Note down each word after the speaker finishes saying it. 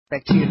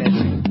Back to you,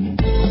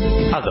 Nancy.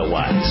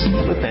 Otherwise,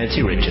 with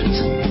Nancy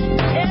Richards.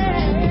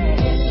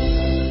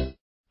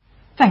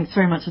 Thanks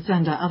very much,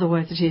 Asanda.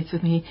 Otherwise it is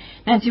with me,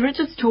 Nancy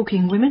Richards,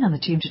 talking women on the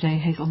team today,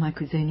 Hazel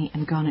Maikuzeni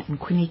and Garnet and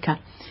Quinika.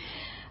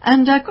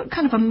 And I've got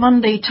kind of a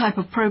Monday type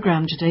of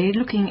programme today,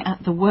 looking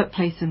at the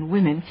workplace and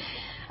women,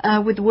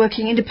 with the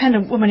working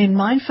independent woman in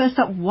mind. First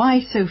up,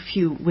 why so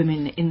few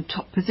women in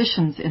top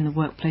positions in the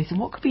workplace, and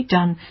what could be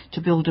done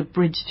to build a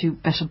bridge to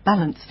better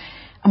balance?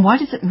 And why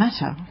does it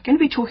matter? I'm going to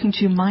be talking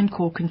to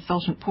Mindcore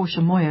consultant Portia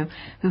Moyo,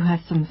 who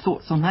has some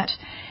thoughts on that.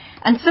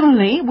 And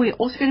similarly, we're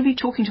also going to be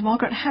talking to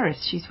Margaret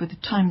Harris. She's with the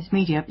Times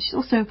Media, but she's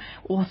also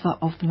author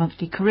of the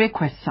monthly Career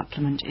Quest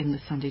supplement in the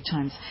Sunday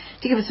Times,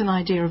 to give us an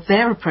idea of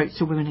their approach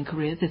to women in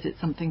careers. Is it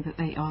something that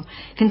they are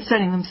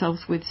concerning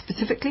themselves with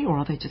specifically, or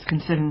are they just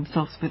concerning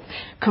themselves with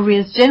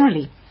careers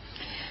generally?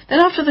 Then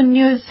after the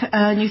news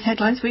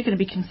headlines, we're going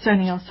to be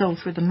concerning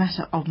ourselves with the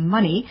matter of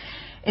money,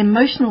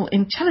 emotional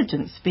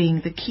intelligence being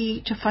the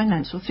key to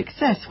financial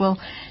success. Well,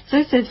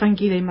 so says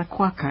Vangile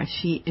Makwaka.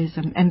 She is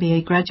an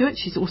MBA graduate.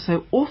 She's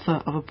also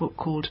author of a book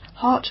called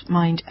Heart,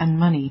 Mind and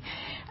Money.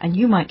 And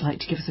you might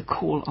like to give us a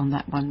call on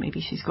that one. Maybe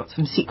she's got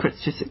some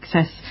secrets to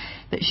success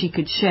that she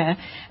could share.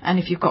 And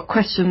if you've got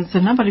questions, the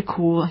number to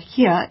call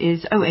here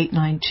is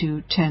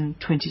 0892 10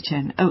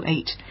 2010,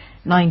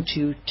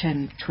 0892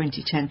 10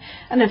 2010.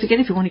 And don't forget,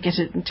 if you want to get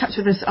in touch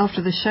with us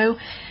after the show,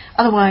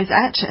 otherwise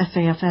at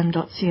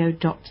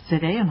safm.co.za,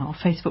 and our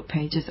Facebook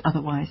page is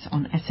otherwise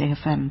on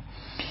SAFM.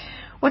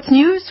 What's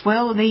news?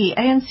 Well, the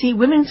ANC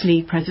Women's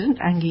League President,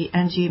 Angie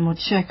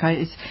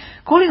Modsheka, is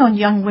calling on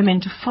young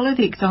women to follow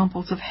the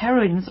examples of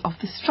heroines of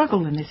the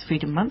struggle in this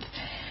Freedom Month.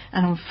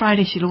 And on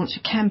Friday, she launched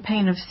a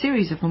campaign of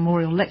series of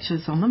memorial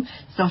lectures on them,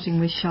 starting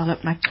with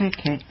Charlotte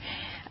Mackeke.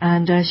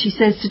 And she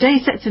says today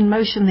sets in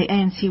motion the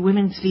ANC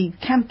Women's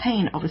League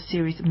campaign of a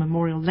series of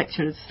memorial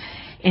lectures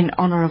in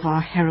honour of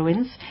our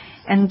heroines.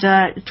 And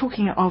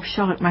talking of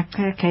Charlotte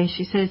Mackeke,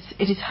 she says,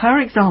 it is her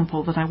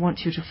example that I want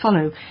you to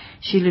follow.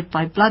 She lived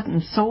by blood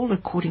and soul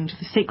according to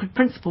the sacred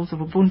principles of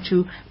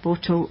Ubuntu,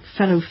 Boto,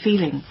 fellow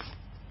feeling.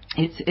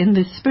 It's in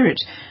this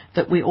spirit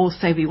that we all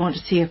say we want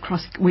to see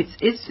across, which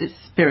is this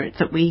spirit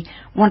that we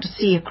want to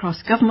see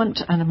across government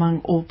and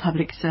among all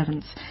public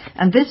servants.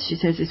 And this, she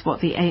says, is what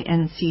the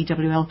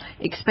ANCWL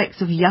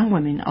expects of young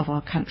women of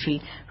our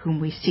country, whom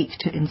we seek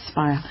to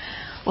inspire.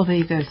 Well, there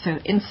you go. So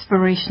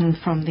inspiration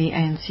from the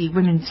ANC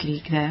Women's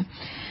League there.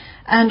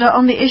 And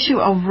on the issue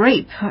of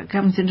rape,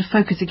 comes into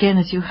focus again,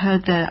 as you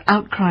heard the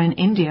outcry in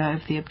India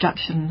of the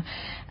abduction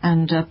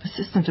and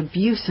persistent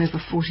abuse over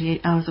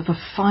 48 hours of a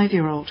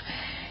 5-year-old.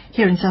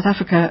 Here in South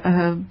Africa,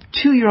 a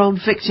 2-year-old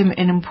victim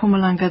in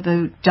Mpumalanga,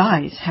 though,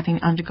 dies having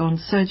undergone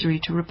surgery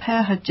to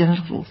repair her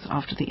genitals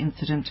after the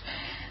incident.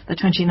 The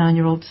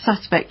 29-year-old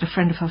suspect, a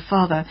friend of her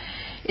father,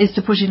 is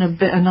to put in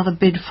another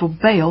bid for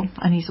bail,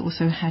 and he's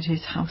also had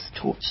his house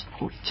torched,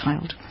 poor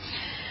child.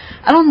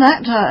 And on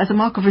that, as a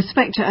mark of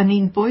respect to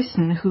Anine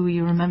Boyson, who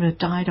you remember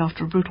died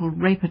after a brutal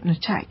rape and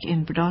attack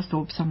in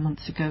Bredasdorp some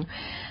months ago,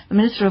 the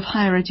Minister of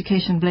Higher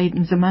Education, Blade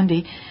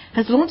Nzimande,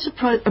 has launched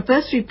a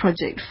bursary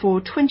project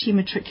for 20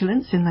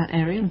 matriculants in that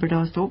area in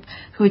Bredasdorp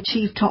who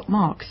achieved top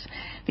marks.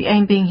 The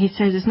aim being, he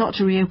says, is not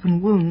to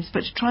reopen wounds,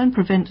 but to try and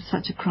prevent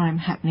such a crime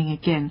happening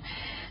again.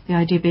 The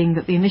idea being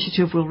that the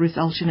initiative will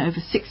result in over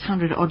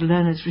 600 odd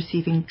learners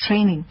receiving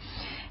training.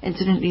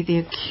 Incidentally, the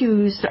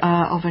accused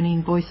of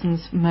Anine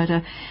Boyson's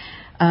murder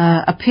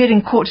appeared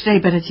in court today,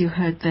 but as you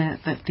heard there,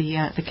 that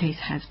the case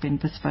has been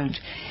postponed.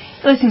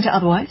 Listening to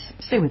Otherwise,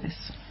 stay with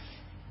us.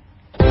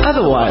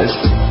 Otherwise,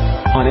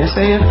 on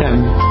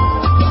SAFM.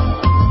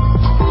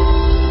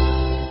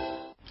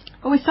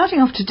 Well, we're starting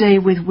off today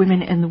with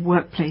women in the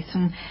workplace,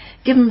 and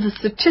given the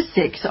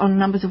statistics on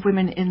numbers of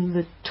women in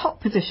the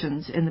top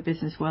positions in the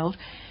business world,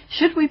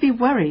 should we be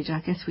worried?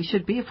 I guess we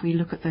should be if we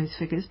look at those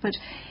figures, but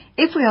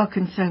if we are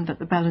concerned that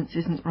the balance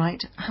isn't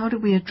right, how do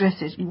we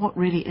address it, and what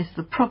really is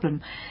the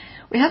problem?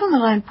 We have on the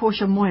line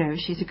Portia Moyo.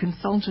 She's a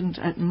consultant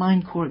at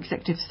Mindcore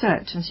Executive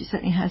Search, and she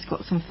certainly has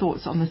got some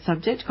thoughts on the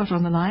subject. Got her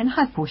on the line.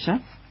 Hi, Portia.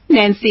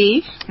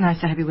 Nancy. Nice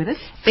to have you with us.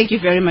 Thank you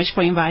very much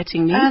for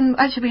inviting me.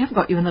 Actually, we haven't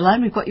got you on the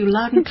line. We've got you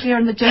loud and clear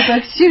in the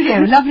Joburg studio.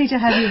 Lovely to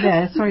have you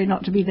there. Sorry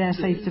not to be there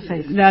face to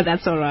face. No,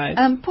 that's all right.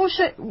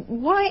 Portia,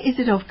 why is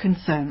it of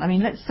concern? I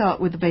mean, let's start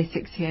with the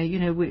basics here. You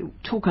know, we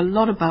talk a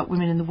lot about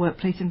women in the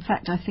workplace. In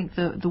fact, I think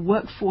the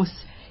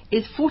workforce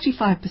is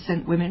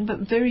 45% women, but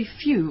very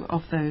few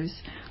of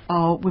those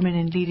are women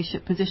in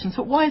leadership positions.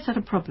 So why is that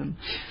a problem?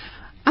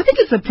 I think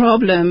it's a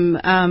problem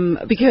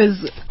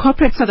because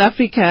corporate South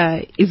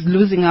Africa is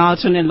losing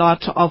out on a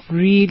lot of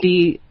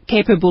really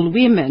capable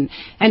women.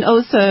 And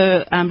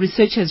also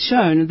research has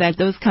shown that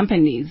those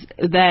companies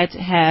that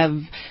have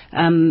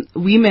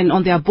women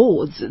on their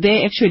boards,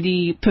 they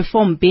actually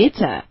perform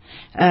better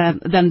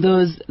than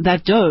those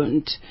that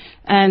don't.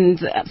 And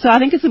so I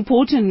think it's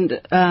important,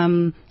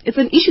 it's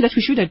an issue that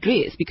we should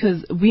address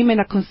because women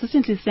are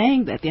consistently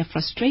saying that they're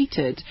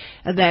frustrated,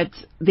 that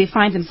they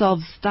find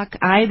themselves stuck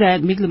either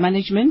at middle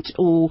management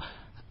or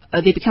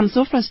they become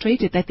so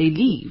frustrated that they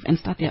leave and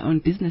start their own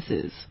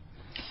businesses.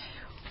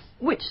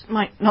 which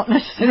might not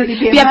necessarily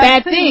be a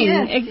bad thing.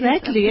 Yes,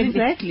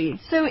 Exactly.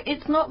 So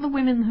it's not the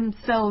women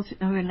themselves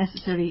who are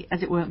necessarily,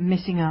 as it were,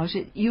 missing out.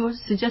 You're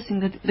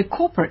suggesting that the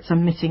corporates are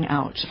missing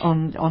out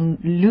on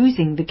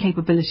losing the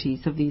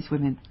capabilities of these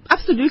women.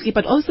 Absolutely,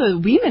 but also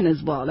women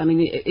as well. I mean,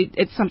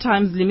 it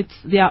sometimes limits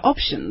their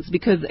options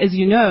because, as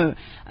you know,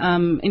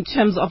 in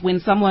terms of when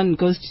someone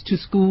goes to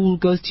school,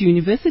 goes to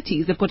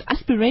universities, they've got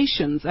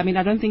aspirations. I mean,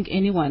 I don't think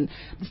anyone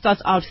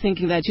starts out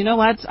thinking that, you know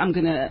what, I'm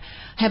going to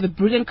have a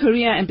brilliant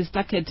career and be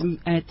stuck at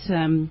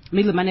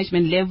middle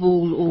management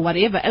level or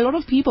whatever. A lot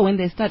of people, when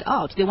they start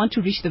out, they want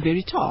to reach the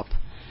very top.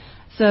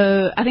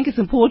 So I think it's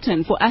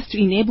important for us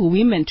to enable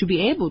women to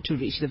be able to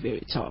reach the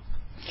very top.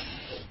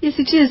 Yes,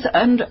 it is,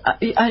 and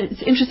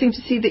it's interesting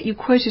to see that you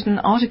quoted an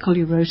article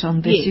you wrote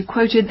on this. Yes. You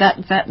quoted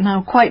that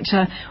now quite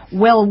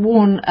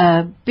well-worn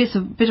bit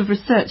of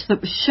research that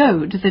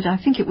showed that, I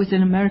think it was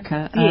in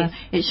America, Yes.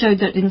 it showed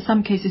that in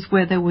some cases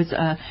where there was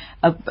a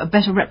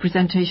better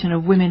representation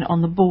of women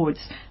on the boards,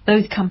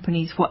 those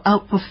companies were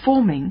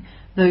outperforming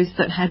those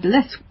that had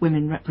less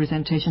women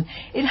representation.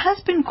 It has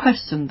been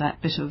questioned,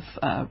 that bit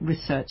of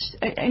research.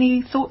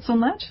 Any thoughts on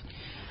that?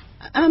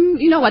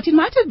 You know what, it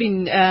might have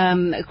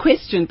been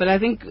questioned, but I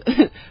think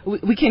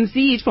we can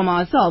see it from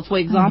ourselves. For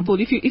example,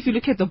 if you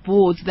look at the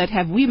boards that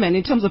have women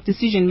in terms of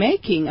decision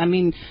making, I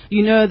mean,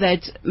 you know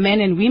that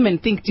men and women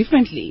think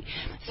differently.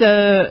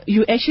 So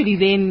you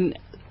actually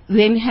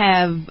then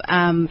have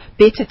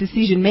better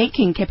decision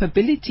making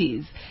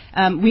capabilities.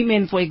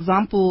 Women, for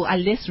example, are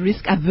less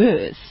risk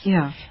averse.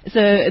 Yeah. So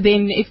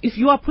then if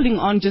you are pulling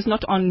on just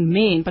not on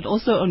men but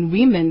also on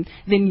women,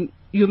 then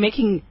you're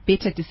making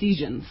better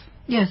decisions.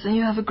 Yes, and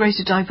you have a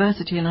greater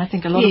diversity, and I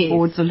think a lot Yes. of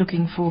boards are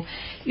looking for,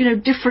 you know,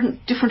 different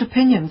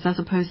opinions as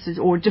opposed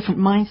to, or different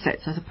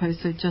mindsets as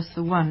opposed to just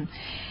the one.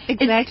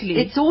 Exactly.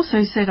 It's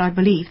also said, I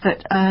believe,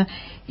 that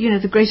you know,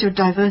 the greater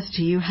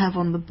diversity you have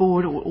on the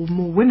board, or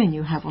more women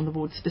you have on the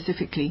board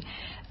specifically,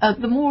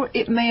 the more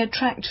it may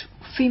attract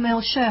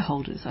female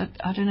shareholders.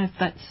 I don't know if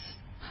that's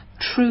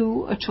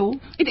true at all.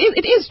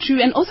 It is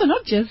true, and also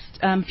not just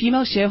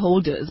female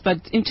shareholders, but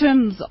in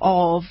terms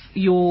of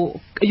your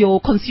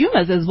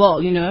consumers as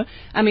well. You know,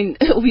 I mean,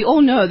 we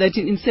all know that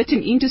in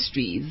certain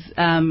industries,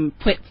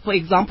 for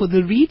example,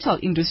 the retail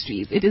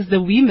industries, it is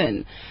the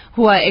women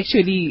who are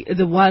actually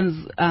the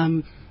ones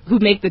who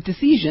make the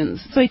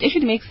decisions. So it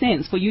actually makes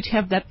sense for you to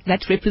have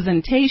that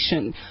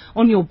representation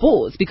on your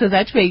boards, because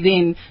that way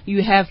then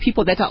you have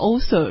people that are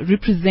also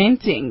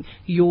representing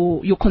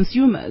your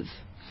consumers.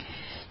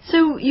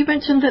 So you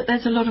mentioned that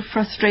there's a lot of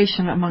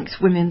frustration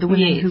amongst women, the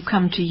women Yes. who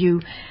come to you.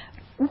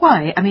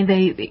 Why? I mean,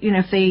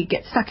 if they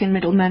get stuck in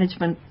middle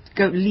management,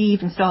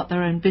 leave and start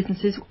their own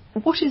businesses,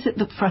 what is it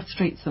that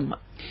frustrates them?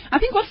 I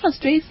think what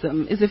frustrates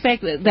them is the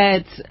fact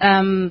that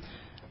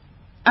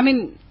I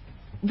mean,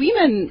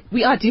 women,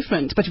 we are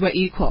different, but we're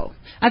equal.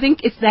 I think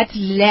it's that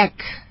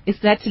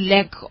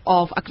lack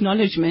of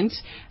acknowledgement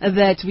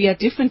that we are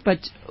different, but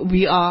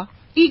we are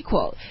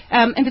equal.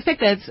 And the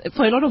fact that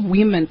for a lot of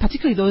women,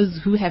 particularly those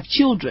who have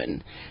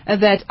children,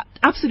 that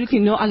absolutely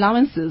no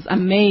allowances are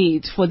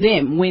made for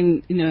them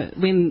when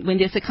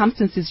their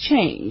circumstances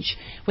change.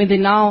 When they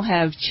now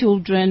have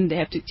children, they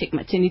have to take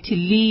maternity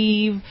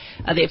leave,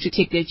 they have to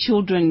take their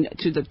children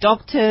to the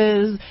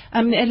doctors.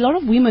 I mean, a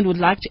lot of women would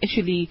like to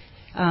actually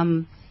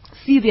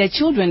see their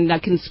children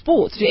like in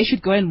sports, to actually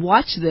go and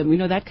watch them, you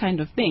know, that kind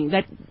of thing.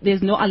 That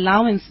there's no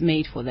allowance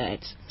made for that.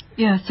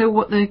 Yeah, so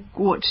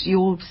what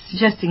you're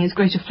suggesting is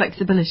greater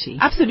flexibility.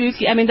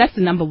 Absolutely. I mean, that's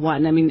the number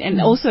one. I mean,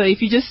 and also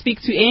if you just speak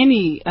to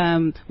any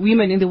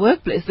women in the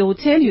workplace, they will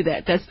tell you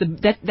that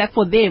that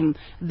for them,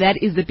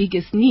 that is the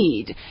biggest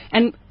need.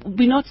 And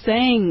we're not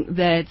saying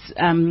that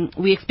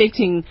we're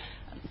expecting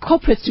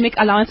corporates to make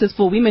allowances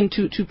for women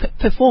to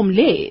perform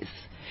less,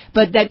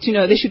 but that, you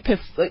know, it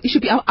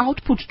should be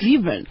output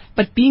driven,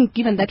 but being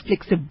given that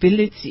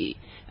flexibility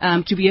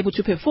to be able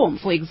to perform.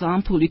 For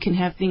example, you can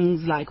have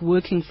things like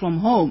working from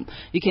home.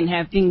 You can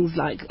have things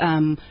like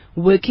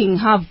working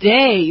half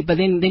day, but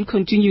then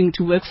continuing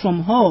to work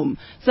from home.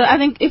 So I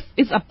think if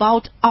it's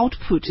about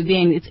output,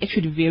 then it's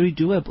actually very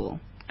doable.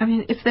 I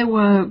mean, if there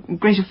were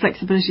greater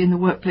flexibility in the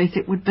workplace,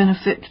 it would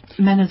benefit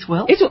men as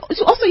well? It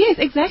also, yes,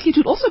 exactly. It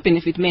would also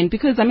benefit men,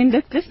 because, I mean,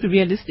 let's be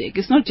realistic.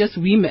 It's not just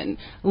women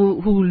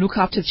who look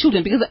after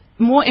children, because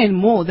more and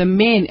more the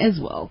men as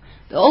well,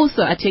 they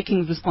also are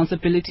taking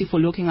responsibility for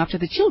looking after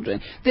the children.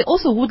 They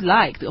also would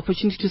like the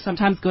opportunity to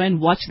sometimes go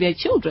and watch their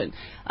children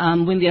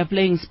when they are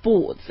playing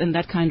sports and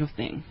that kind of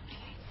thing.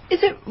 Is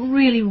it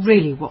really,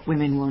 really what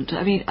women want?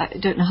 I mean, I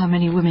don't know how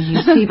many women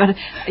you see, but,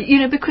 you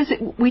know, because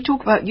we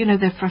talk about, you know,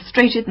 they're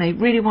frustrated and they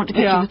really want to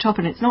get to the top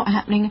and it's not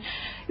happening.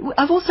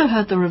 I've also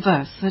heard the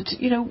reverse, that,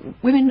 you know,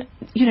 women,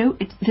 you know,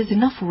 there's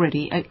enough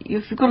already.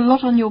 If you've got a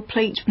lot on your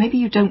plate, maybe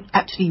you don't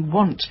actually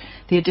want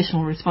the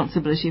additional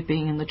responsibility of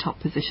being in the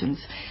top positions.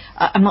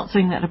 I'm not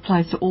saying that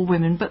applies to all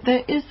women, but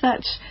there is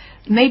that.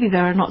 Maybe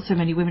there are not so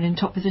many women in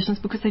top positions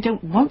because they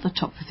don't want the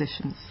top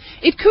positions.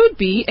 It could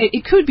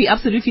be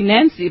absolutely,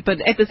 Nancy, but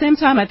at the same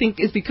time I think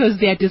it's because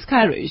they are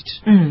discouraged.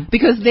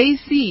 Because they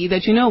see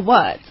that, you know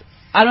what,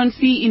 I don't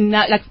see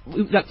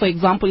like for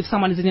example, if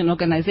someone is in an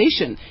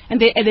organization and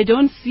they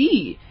don't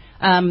see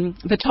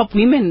the top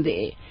women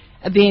there,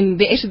 then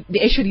they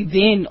actually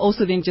then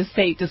also then just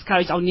say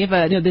discourage. I'll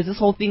never. There's this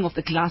whole thing of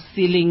the glass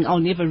ceiling. I'll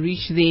never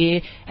reach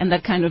there, and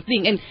that kind of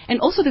thing. And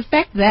also the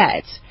fact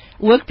that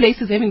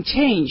workplaces having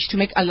changed to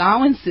make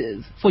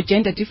allowances for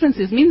gender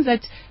differences means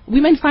that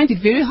women find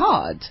it very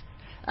hard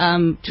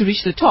to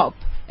reach the top,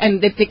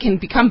 and that they can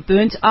become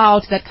burnt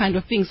out, that kind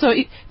of thing. So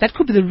that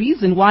could be the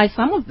reason why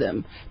some of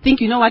them think,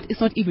 you know what, it's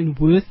not even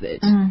worth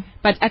it.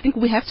 But I think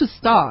we have to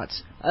start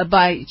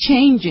by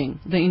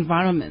changing the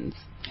environment.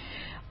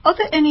 Are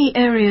there any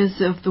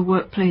areas of the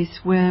workplace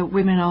where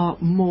women are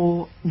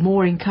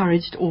more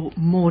encouraged or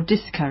more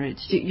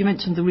discouraged? You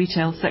mentioned the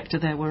retail sector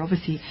there, where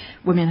obviously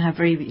women have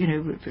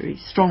very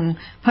strong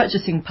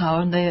purchasing power,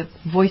 and their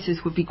voices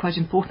would be quite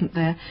important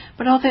there.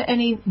 But are there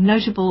any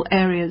notable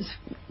areas,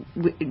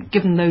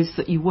 given those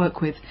that you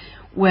work with,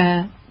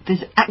 where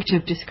there's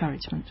active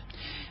discouragement?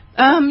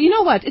 You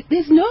know what?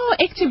 There's no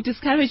active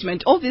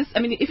discouragement. All this,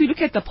 I mean, if you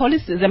look at the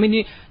policies, I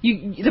mean,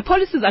 the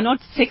policies are not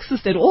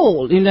sexist at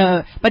all,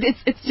 but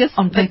it's just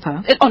on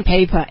paper. On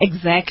paper,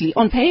 exactly,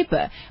 on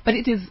paper. But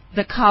it is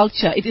the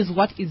culture. It is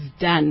what is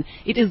done.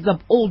 It is the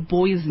old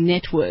boys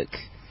network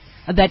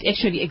that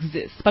actually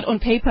exists. But on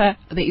paper,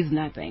 there is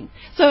nothing.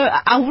 So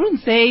I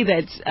wouldn't say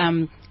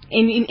that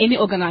in any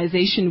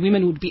organization,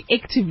 women would be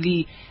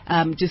actively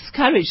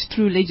discouraged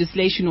through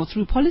legislation or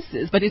through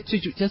policies, but it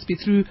should just be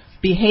through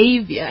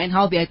behavior and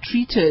how they are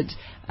treated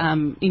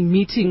in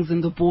meetings,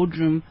 in the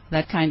boardroom,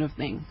 that kind of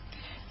thing.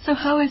 So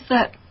how is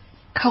that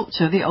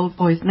culture, the old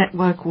boys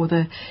network, or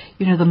the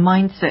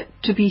mindset,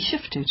 to be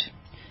shifted?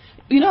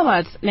 You know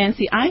what,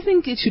 Nancy, I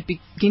think it should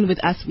begin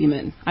with us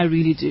women. I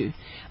really do.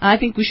 I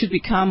think we should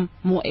become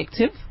more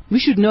active. We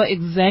should know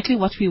exactly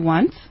what we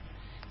want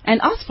and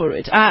ask for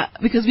it,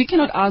 because we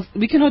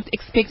cannot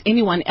expect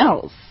anyone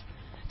else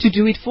to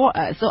do it for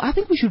us. So I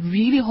think we should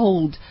really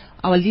hold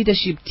our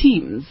leadership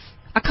teams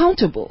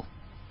accountable.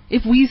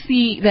 If we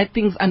see that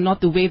things are not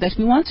the way that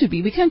we want to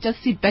be, we can't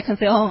just sit back and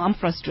say, oh, I'm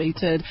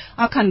frustrated,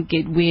 I can't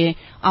get where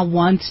I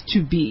want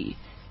to be.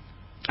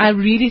 I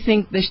really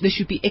think there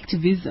should be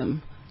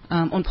activism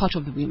on part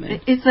of the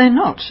women. Is there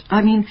not?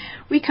 I mean,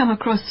 we come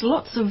across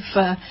lots of,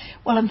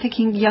 I'm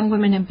thinking young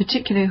women in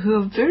particular who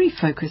are very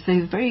focused,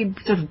 they're very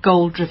sort of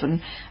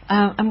goal-driven,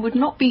 and would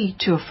not be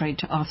too afraid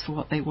to ask for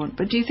what they want.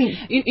 But do you think...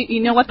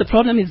 You know what the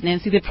problem is,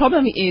 Nancy? The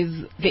problem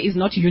is there is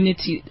not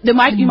unity. You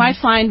might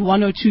find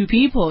one or two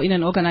people in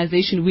an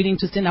organization willing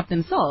to stand up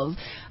themselves.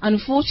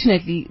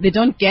 Unfortunately, they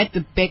don't get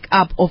the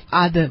backup of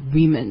other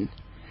women.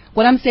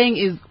 What I'm saying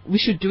is we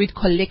should do it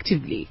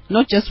collectively,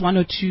 not just one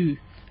or two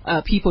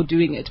people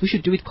doing it. We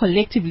should do it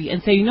collectively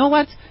and say, you know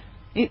what,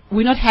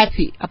 we're not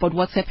happy about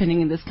what's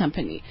happening in this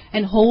company,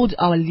 and hold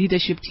our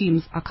leadership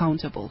teams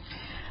accountable.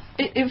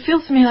 It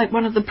feels to me like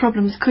one of the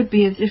problems could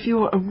be is if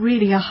you're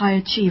really a high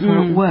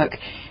achiever at work,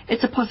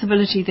 it's a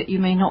possibility that you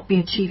may not be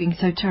achieving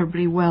so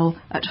terribly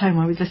well at home.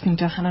 I was listening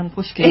to Hanan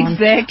Pushke on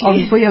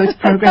Buyo's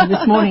program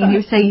this morning, and he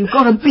was saying you've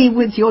got to be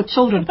with your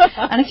children.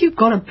 And if you've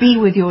got to be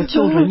with your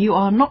children, you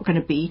are not going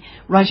to be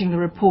writing the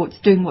reports,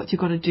 doing what you've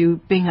got to do,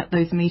 being at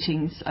those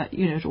meetings, at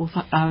all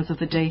hours of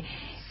the day.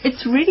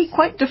 It's really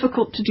quite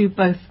difficult to do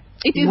both.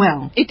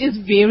 It is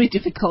very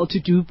difficult to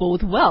do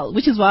both well,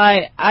 which is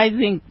why I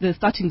think the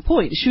starting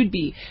point should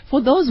be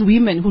for those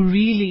women who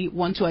really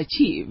want to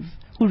achieve,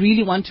 who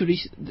really want to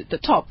reach the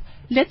top.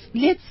 Let's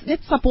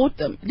support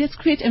them. Let's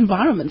create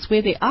environments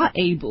where they are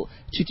able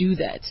to do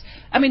that.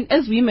 I mean,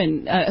 as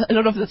women, a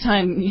lot of the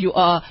time you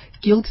are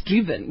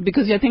guilt-driven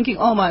because you're thinking,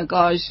 oh my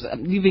gosh,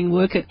 I'm leaving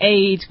work at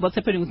 8. What's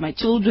happening with my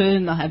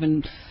children? I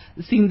haven't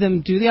seen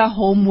them do their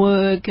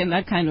homework and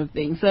that kind of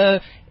thing. So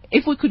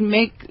if we could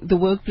make the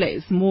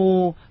workplace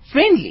more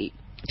friendly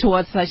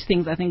towards such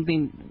things, I think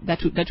then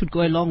that would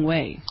go a long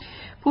way.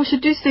 Portia,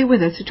 do stay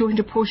with us. We're talking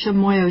to Portia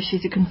Moyo.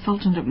 She's a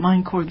consultant at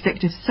Mindcore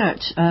Executive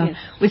Search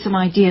with some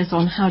ideas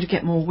on how to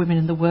get more women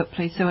in the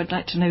workplace. So I'd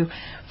like to know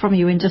from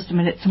you in just a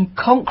minute some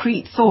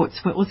concrete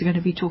thoughts. We're also going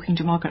to be talking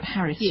to Margaret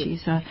Harris. Yes.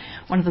 She's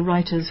one of the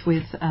writers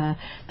with the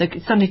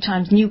Sunday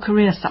Times New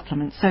Career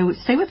Supplement. So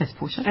stay with us,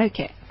 Portia.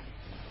 Okay.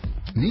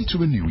 Need to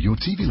renew your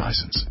TV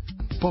license?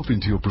 Pop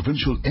into your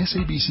provincial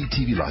SABC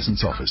TV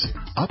license office,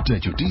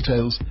 update your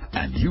details,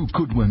 and you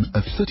could win a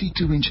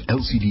 32-inch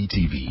LCD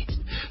TV.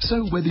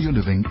 So whether you're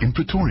living in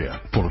Pretoria,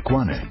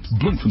 Polokwane,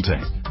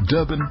 Bloemfontein,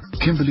 Durban,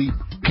 Kimberley,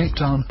 Cape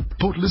Town,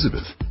 Port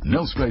Elizabeth,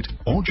 Nelspruit,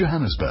 or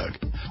Johannesburg,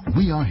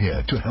 we are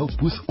here to help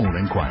with all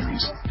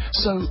inquiries.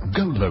 So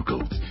go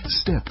local.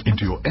 Step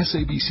into your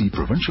SABC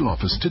provincial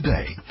office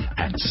today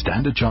and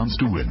stand a chance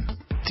to win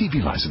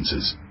TV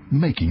licenses.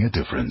 Making a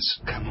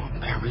difference. Come on,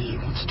 Barry.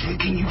 What's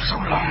taking you so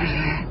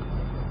long?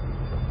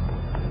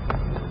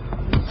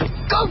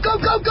 Go, go,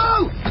 go,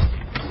 go!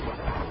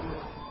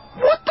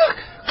 What the?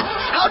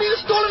 How do you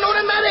stall an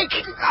automatic?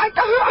 I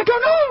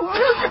don't know.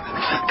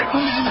 Come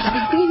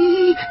on,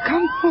 baby.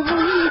 Come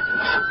on.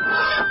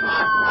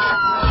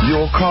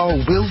 Your car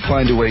will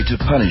find a way to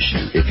punish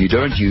you if you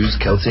don't use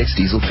Keltex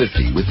Diesel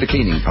 50 with the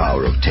cleaning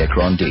power of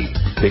Techron D.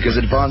 Because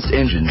advanced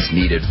engines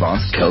need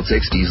advanced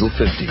Keltex Diesel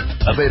 50.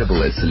 Available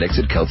at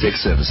selected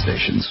Keltex service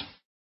stations.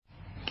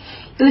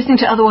 You're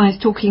listening to Otherwise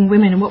Talking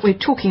Women, and what we're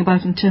talking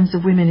about in terms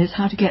of women is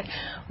how to get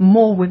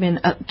more women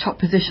at top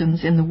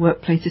positions in the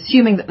workplace,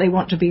 assuming that they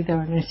want to be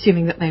there and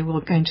assuming that they will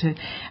going to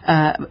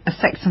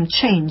affect some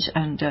change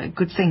and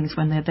good things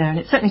when they're there, and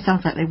it certainly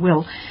sounds like they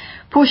will.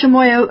 Portia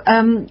Moyo,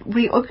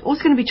 we're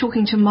also going to be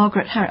talking to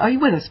Margaret Harris. Are you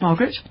with us,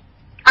 Margaret?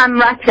 I'm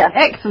right here.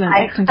 Excellent.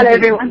 Hi. Excellent. Hello,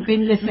 everyone. You've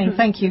been listening.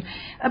 Thank you.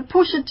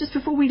 Portia, just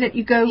before we let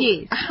you go,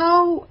 yes.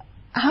 How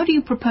do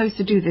you propose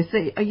to do this?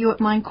 Are you at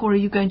Mindcore? Are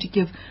you going to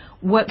give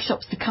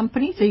workshops to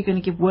companies? Are you going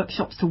to give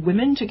workshops to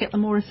women to get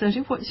them more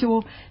assertive? What's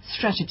your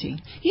strategy?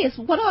 Yes,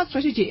 what our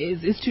strategy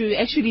is to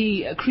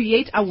actually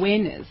create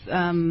awareness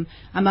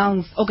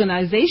amongst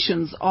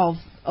organizations of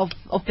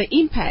the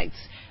impact,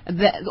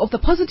 of the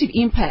positive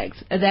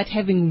impact that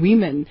having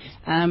women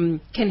can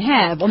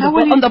have on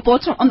the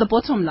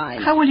bottom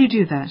line. How will you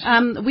do that?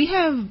 We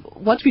have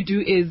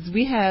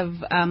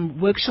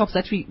workshops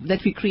that we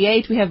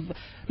create. We have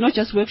not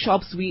just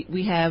workshops.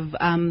 We have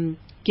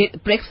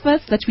get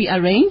breakfasts that we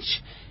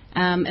arrange,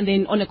 and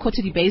then on a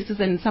quarterly basis.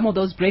 And some of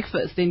those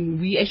breakfasts, then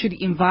we actually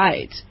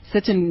invite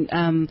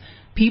certain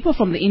people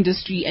from the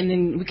industry, and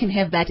then we can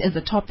have that as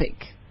a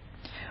topic.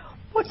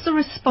 What's the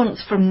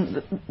response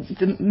from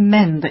the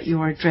men that you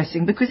are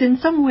addressing? Because in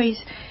some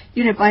ways,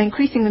 by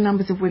increasing the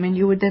numbers of women,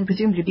 you would then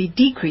presumably be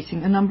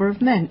decreasing the number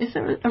of men. Is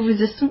there a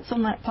resistance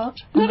on that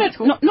part? Not at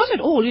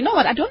all. You know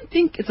what? I don't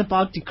think it's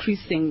about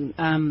decreasing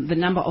the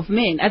number of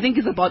men. I think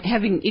it's about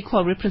having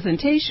equal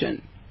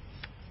representation.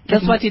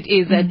 That's what it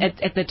is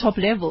at the top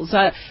level. So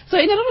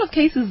in a lot of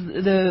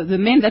cases, the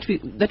men that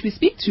we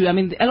speak to, I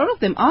mean, a lot of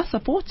them are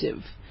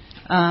supportive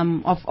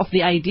of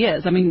the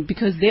ideas. I mean,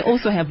 because they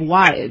also have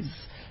wives.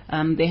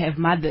 They have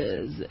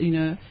mothers,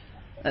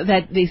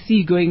 that they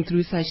see going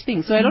through such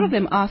things. So a lot of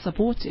them are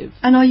supportive.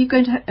 And are you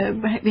going to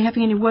be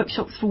having any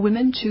workshops for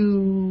women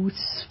to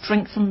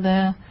strengthen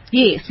their...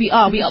 Yes, we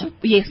are. We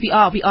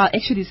are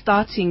actually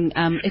starting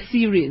a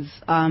series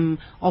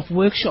of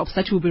workshops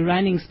that we'll be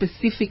running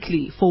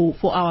specifically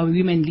for our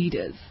women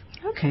leaders.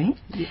 Okay.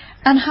 Yeah.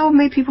 And how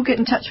may people get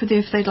in touch with you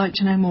if they'd like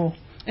to know more?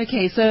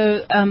 Okay,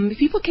 so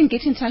people can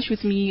get in touch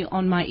with me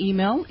on my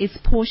email. It's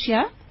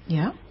Portia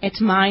at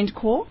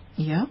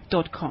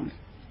mindcore.com.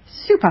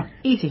 Super.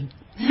 Easy.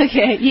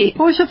 Okay, yes.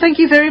 Portia, thank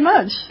you very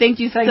much. Thank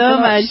you so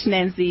much,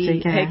 Nancy.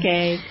 Take care.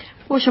 Okay.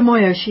 Portia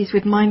Moyo, she's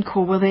with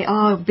Mindcore. Well, they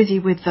are busy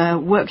with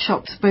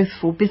workshops both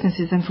for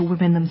businesses and for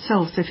women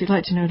themselves. So if you'd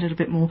like to know a little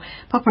bit more,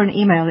 pop her an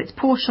email. It's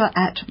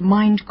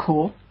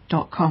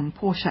Portia@mindcore.com.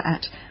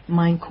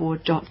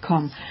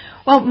 Portia@mindcore.com.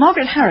 Well,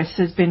 Margaret Harris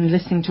has been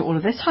listening to all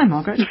of this. Hi,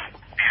 Margaret.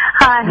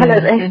 Hi, hello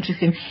there.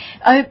 Interesting.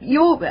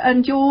 You're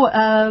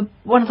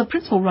one of the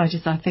principal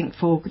writers, I think,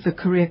 for the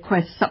Career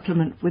Quest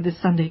supplement with the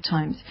Sunday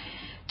Times.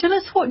 Tell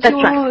us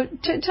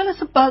tell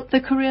us about the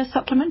career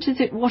supplement.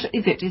 What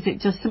is it? Is it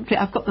just simply?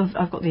 I've got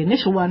the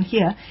initial one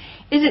here.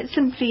 Is it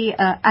simply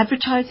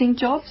advertising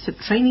jobs,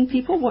 training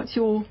people? What's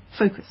your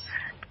focus?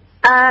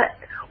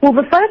 Well,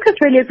 the focus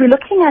really is we're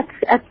looking at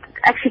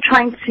actually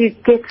trying to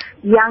get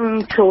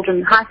young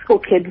children, high school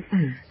kids,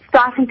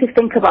 starting to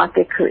think about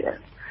their careers.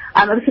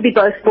 This would be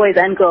both boys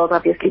and girls,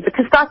 obviously, but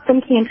to start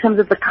thinking in terms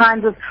of the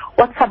kinds of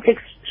what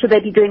subjects should they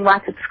be doing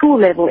right at school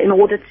level in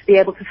order to be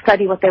able to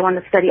study what they want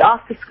to study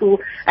after school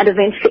and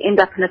eventually end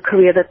up in a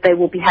career that they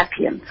will be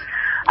happy in.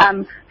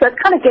 So it's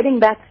kind of getting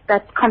that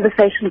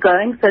conversation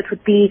going. So it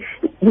would be,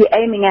 we're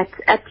aiming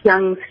at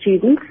young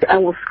students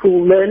or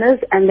school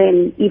learners, and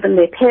then even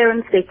their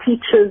parents, their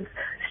teachers,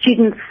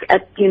 students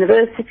at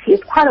university.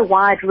 It's quite a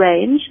wide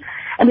range.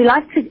 And the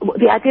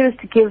idea is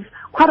to give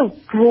quite a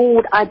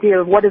broad idea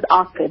of what is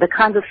out there, the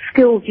kinds of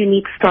skills you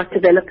need to start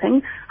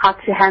developing, how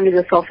to handle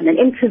yourself in an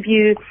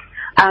interview,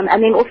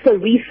 and then also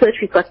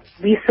research. We've got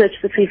research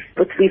that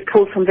we've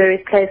pulled from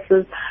various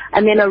places,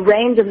 and then a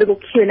range of little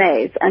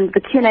Q&As. And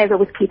the Q&As are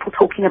with people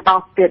talking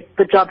about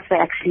the jobs they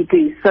actually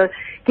do. So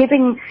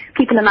giving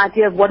people an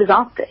idea of what is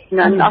out there.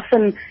 And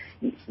often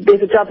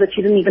there's a job that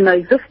you didn't even know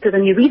existed,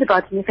 and you read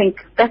about it and you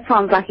think, that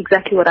sounds like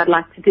exactly what I'd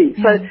like to do.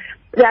 So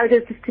the idea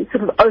is just to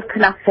sort of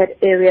open up that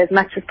area as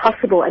much as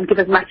possible and give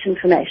as much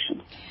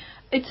information.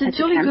 It's a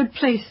jolly good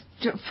place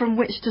from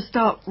which to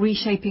start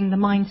reshaping the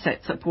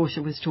mindsets that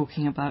Portia was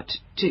talking about,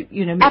 to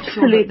make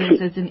sure that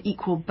there's an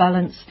equal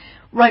balance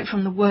right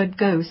from the word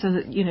go, so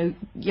that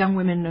young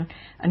women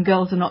and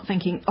girls are not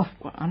thinking, oh,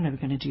 well, I'm never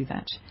going to do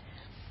that.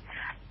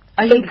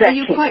 Are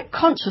you quite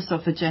conscious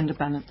of the gender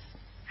balance?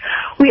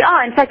 We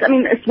are. In fact, I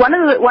mean, it's one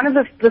of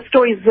the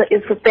stories that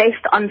is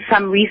based on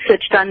some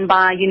research done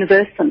by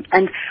Universum,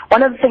 and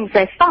one of the things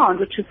they found,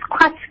 which is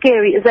quite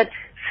scary, is that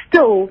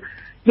still,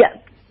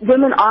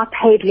 women are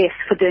paid less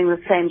for doing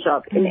the same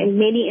job in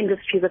many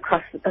industries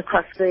across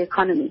the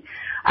economy.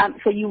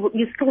 So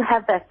you still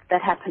have that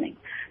happening.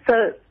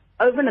 So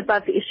over and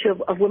above the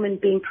issue of women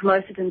being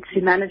promoted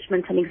into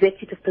management and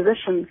executive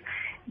positions,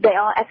 they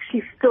are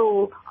actually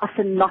still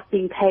often not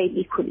being paid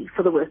equally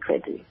for the work they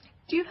do.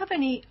 Do you have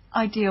any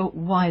idea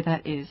why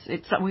that is?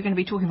 We're going to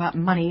be talking about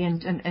money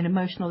and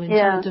emotional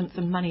intelligence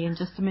and money in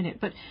just a minute,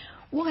 but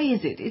why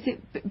is it? Is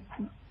it?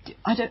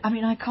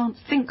 I can't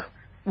think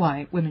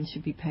why women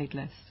should be paid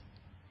less.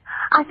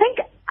 I think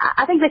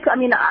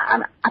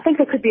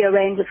there could be a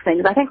range of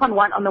things. I think on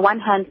the one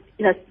hand,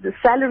 the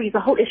salaries, the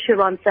whole issue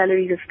around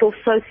salaries is still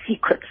so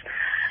secret.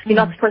 You're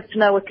not supposed to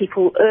know what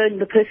people earn.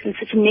 The person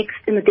sitting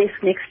in the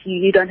desk next to you,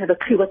 you don't have a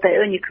clue what they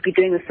earn. You could be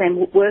doing the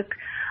same work,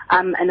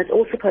 and it's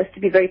all supposed to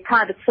be very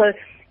private. So,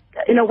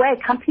 in a way,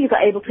 companies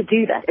are able to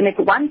do that. And if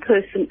one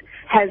person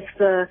has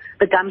the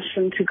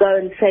gumption to go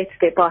and say to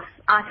their boss,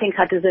 I think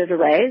I deserve a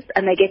raise,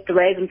 and they get the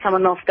raise and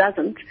someone else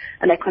doesn't,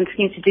 and they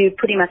continue to do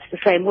pretty much the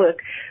same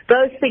work,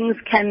 those things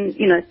can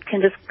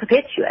just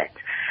perpetuate.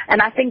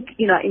 And I think,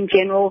 in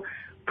general,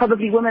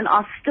 probably women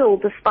are still,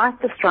 despite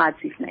the strides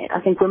we've made,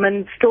 I think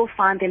women still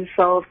find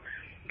themselves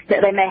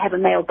that they may have a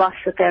male boss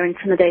that they're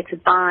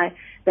intimidated by.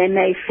 They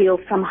may feel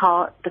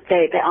somehow that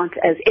they aren't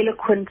as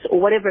eloquent or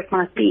whatever it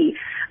might be.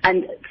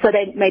 And so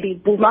they maybe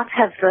will not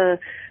have the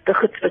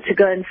chutzpah to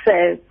go and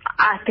say,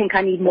 I think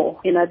I need more.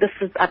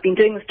 I've been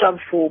doing this job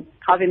for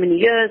however many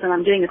years and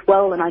I'm doing it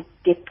well and I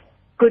get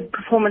good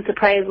performance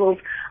appraisals.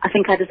 I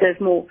think I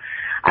deserve more.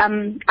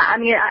 I'm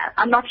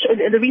not sure.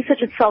 The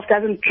research itself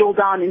doesn't drill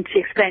down into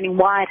explaining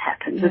why it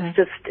happens. Yeah.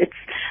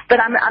 But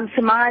I'm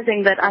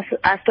surmising that I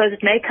suppose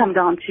it may come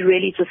down to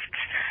really just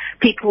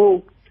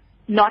people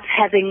not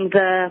having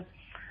the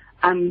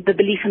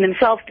belief in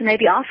themselves to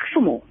maybe ask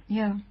for more.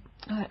 Yeah.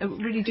 I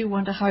really do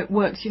wonder how it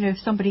works.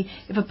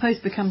 If a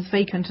post becomes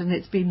vacant and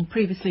it's been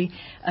previously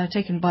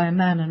taken by a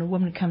man and a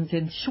woman comes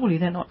in, surely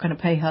they're not going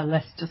to pay her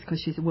less just because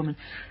she's a woman.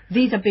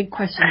 These are big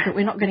questions that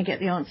we're not going to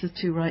get the answers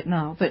to right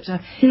now. But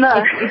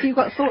no. if you've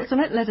got thoughts on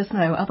it, let us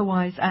know.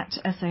 Otherwise, at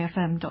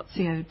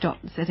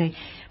safm.co.za.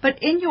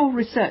 But in your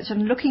research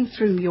and looking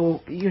through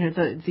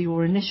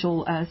your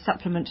initial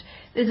supplement,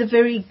 there's a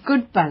very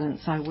good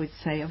balance, I would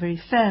say, a very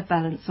fair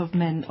balance of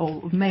men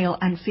or male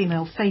and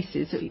female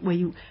faces, where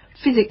you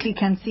physically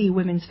can see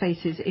women's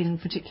faces in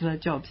particular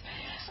jobs.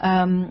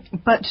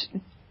 But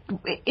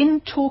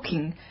in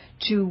talking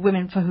to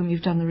women for whom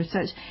you've done the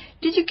research,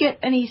 did you get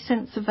any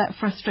sense of that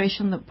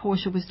frustration that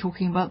Portia was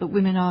talking about, that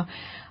women are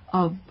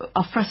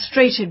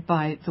frustrated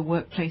by the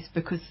workplace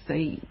because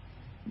it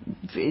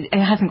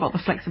hasn't got the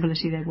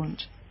flexibility they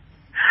want?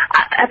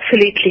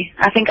 Absolutely.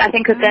 I think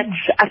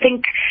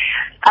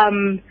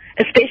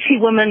especially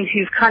women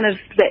who've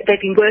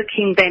they've been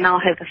working, they now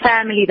have a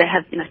family, they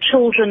have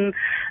children,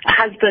 a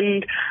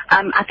husband.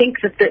 I think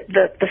that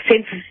the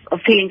sense of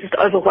feeling just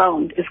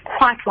overwhelmed is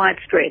quite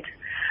widespread.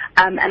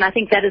 And I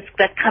think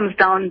that comes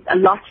down a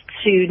lot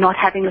to not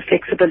having the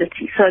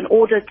flexibility. So in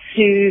order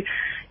to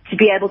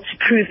be able to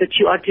prove that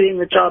you are doing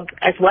the job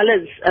as well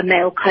as a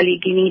male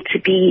colleague, you need to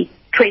be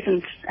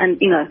present and,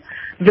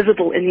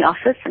 visible in the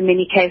office in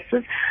many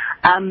cases.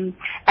 And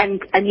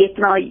yet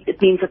now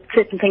it means that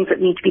certain things that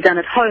need to be done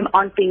at home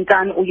aren't being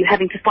done, or you're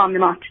having to farm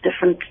them out to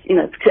different,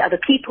 to other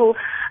people.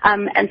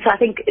 And so I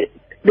think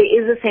there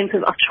is a sense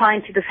of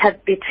trying to just there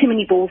are too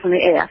many balls in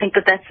the air. I think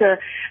that's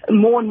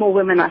more and more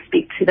women I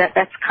speak to,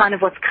 that's kind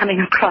of what's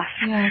coming across.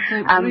 Yeah, so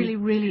it really,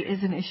 really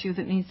is an issue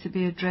that needs to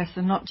be addressed,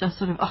 and not just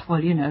sort of,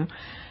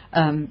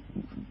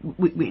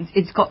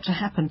 it's got to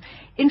happen.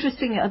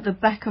 Interesting, at the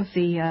back of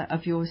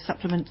of your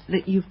supplement,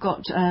 that you've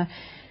got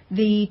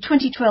the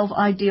 2012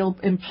 ideal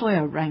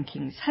employer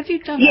rankings. Have you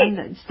done?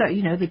 Yes. So,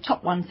 the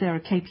top ones there are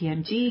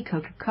KPMG,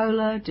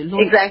 Coca-Cola,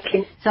 Deloitte,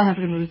 exactly. South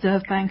African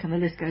Reserve Bank, and the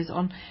list goes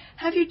on.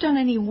 Have you done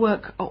any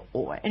work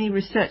or any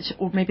research,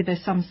 or maybe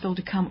there's some still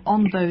to come,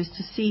 on those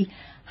to see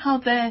how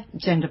their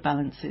gender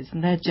balances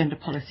and their gender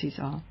policies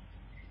are?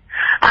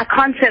 I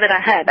can't say that I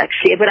have,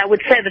 actually, but I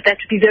would say that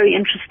would be very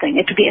interesting.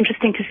 It would be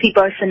interesting to see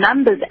both the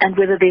numbers and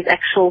whether there's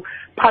actual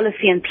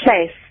policy in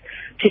place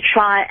to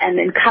try and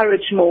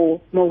encourage more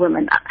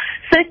women.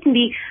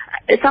 Certainly,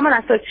 someone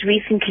I spoke to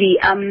recently,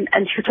 and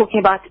she was talking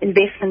about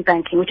investment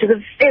banking, which is a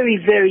very,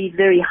 very,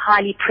 very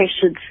highly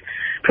pressured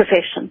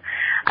profession.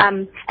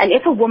 And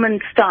if a woman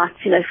starts,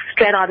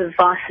 straight out of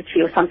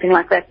varsity or something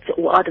like that,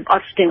 or out of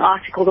doing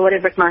articles or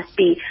whatever it might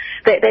be,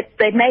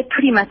 they may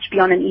pretty much be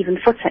on an even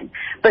footing.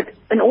 But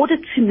in order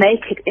to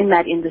make it in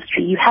that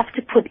industry, you have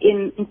to put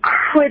in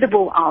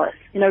incredible hours.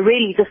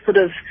 Really just sort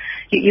of,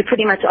 you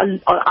pretty much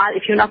are,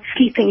 if you're not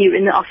sleeping, you're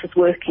in the office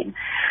working.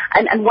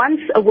 And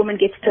once a woman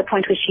gets to a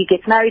point where she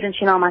gets married and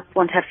she now might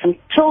want to have some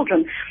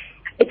children,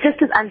 it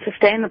just is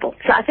unsustainable.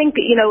 So I think,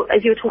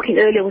 as you were talking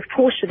earlier with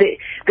Portia,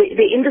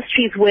 the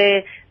industries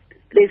where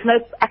there's no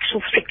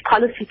actual strict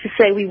policy to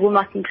say we will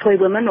not employ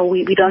women, or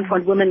we don't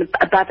want women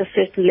above a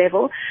certain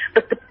level,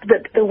 but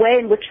the way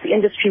in which the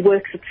industry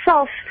works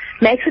itself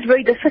makes it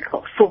very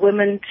difficult for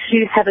women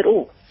to have it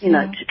all,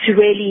 to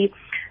really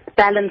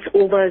balance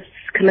all those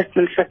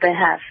commitments that they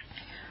have.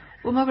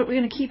 Well, Margaret, we're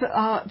going to keep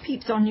our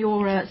peeps on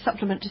your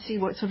supplement to see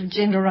what sort of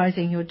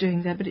genderising you're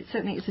doing there, but it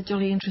certainly is a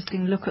jolly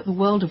interesting look at the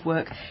world of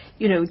work,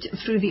 you know,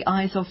 through the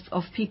eyes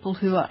of people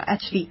who are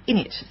actually in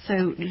it.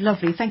 So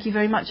lovely. Thank you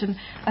very much. And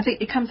I think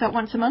it comes out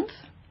once a month?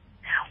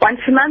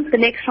 Once a month. The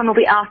next one will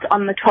be out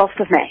on the 12th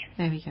of May.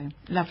 There we go.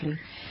 Lovely.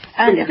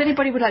 And if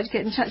anybody would like to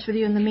get in touch with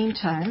you in the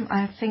meantime,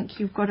 I think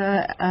you've got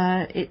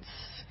it's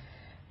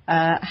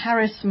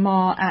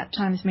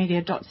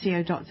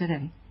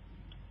harrismar@timesmedia.co.za.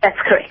 That's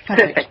correct.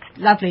 Perfect.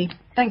 Lovely.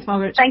 Thanks,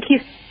 Margaret. Thank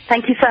you.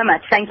 Thank you so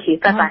much. Thank you.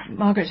 Bye-bye.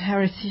 Margaret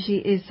Harris, she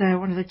is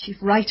one of the chief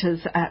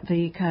writers at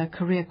the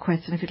Career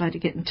Quest, and if you'd like to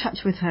get in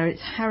touch with her,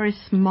 it's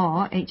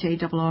harrismar,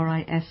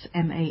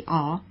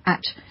 HARRISMAR,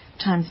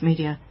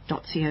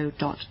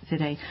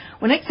 @timesmedia.co.za.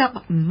 Well, next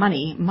up,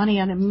 money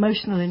and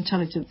emotional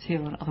intelligence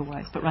here on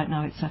Otherwise, but right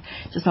now it's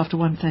just after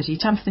 1:30.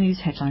 Time for the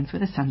news headlines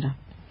with Asanda.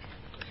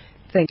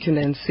 Thank you,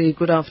 Nancy.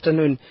 Good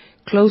afternoon.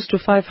 Close to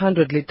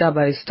 500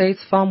 Litaba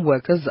Estates farm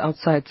workers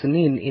outside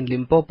Sanin in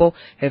Limpopo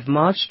have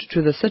marched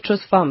to the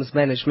citrus farms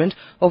management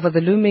over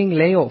the looming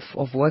layoff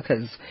of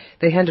workers.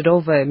 They handed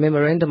over a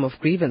memorandum of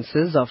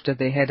grievances after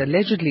they had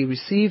allegedly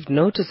received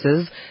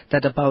notices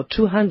that about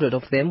 200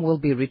 of them will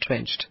be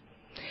retrenched.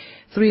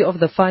 3 of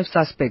the 5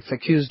 suspects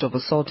accused of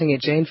assaulting a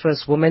Jane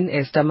First woman,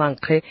 Esther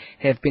Mankge,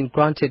 have been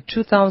granted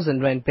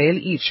 2,000 rand bail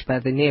each by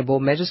the Nebo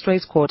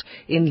Magistrates Court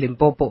in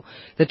Limpopo.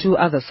 The 2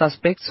 other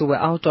suspects, who were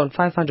out on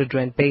 500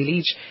 rand bail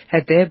each,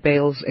 had their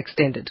bails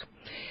extended.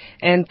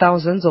 And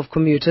thousands of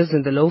commuters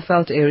in the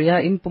Lowveld area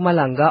in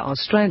Mpumalanga are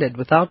stranded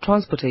without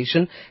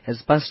transportation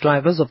as bus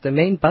drivers of the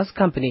main bus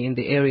company in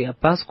the area,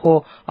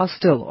 Buscorp, are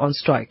still on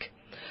strike.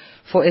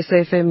 For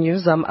SAFM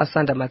News, I'm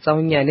Asanda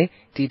Matsaunyane.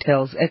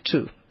 Details at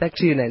 2. Back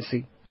to you,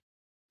 Nancy.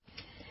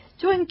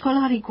 Join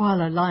Kolari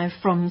Gwala live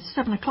from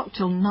 7 o'clock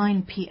till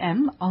 9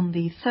 p.m. on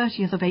the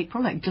 30th of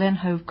April at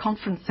Glenhove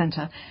Conference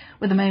Centre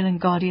with the Mail and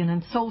Guardian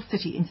and Soul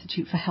City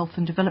Institute for Health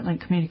and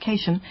Development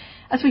Communication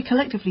as we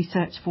collectively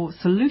search for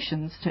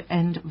solutions to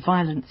end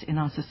violence in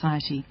our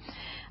society.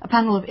 A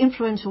panel of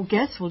influential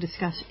guests will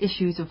discuss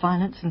issues of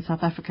violence in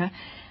South Africa.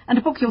 And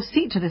to book your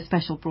seat to this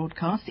special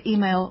broadcast,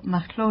 email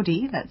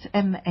Mahlodi, that's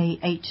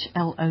MAHLODIM,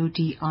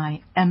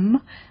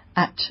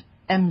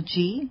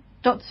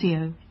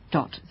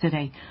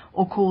 @mg.co.za,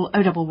 or call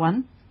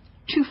 011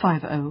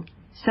 250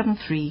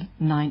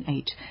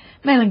 7398.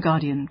 Mail and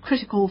Guardian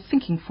Critical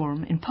Thinking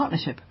Forum in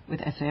partnership with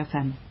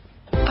SAFM.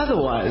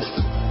 Otherwise,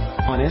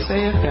 on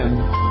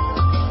SAFM.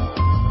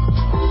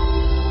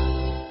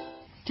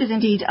 It is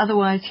indeed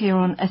Otherwise here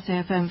on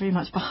SAFM, very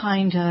much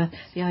behind the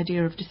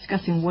idea of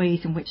discussing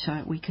ways in which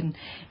we can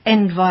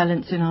end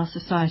violence in our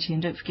society.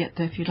 And don't forget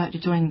that if you'd like to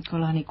join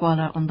Kolani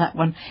Gwala on that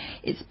one,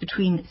 it's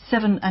between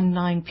 7 and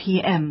 9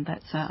 p.m.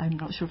 That's, I'm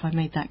not sure if I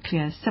made that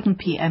clear, 7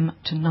 p.m.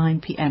 to 9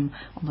 p.m.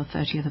 on the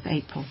 30th of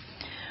April.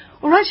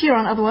 All right, here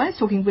on Otherwise,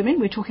 talking women,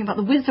 we're talking about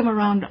the wisdom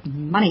around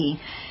money.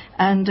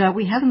 And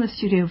we have in the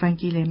studio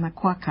Vangile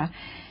Makwaka.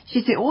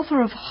 She's the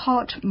author of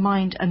Heart,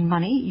 Mind and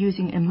Money,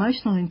 Using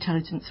Emotional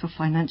Intelligence for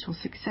Financial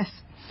Success.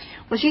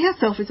 Well, she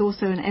herself is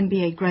also an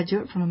MBA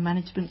graduate from a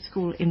management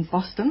school in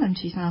Boston, and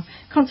she's now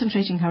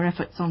concentrating her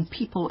efforts on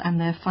people and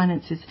their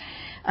finances,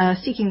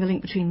 seeking the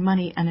link between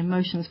money and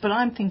emotions. But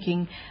I'm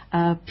thinking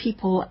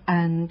people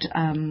and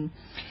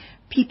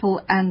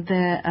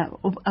their,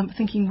 I'm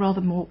thinking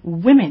rather more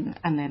women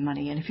and their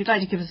money. And if you'd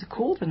like to give us a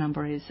call, the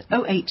number is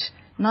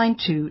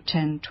 0892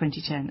 10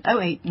 2010,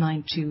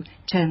 0892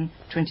 10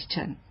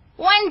 2010.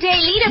 One Day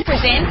Leader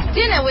presents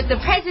Dinner with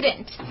the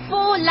President.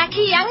 4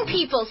 lucky young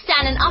people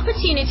stand an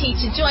opportunity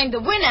to join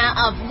the winner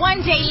of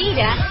One Day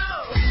Leader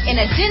in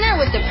a dinner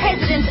with the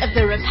President of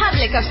the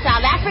Republic of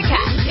South Africa.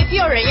 If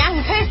you're a young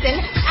person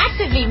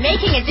actively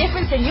making a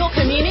difference in your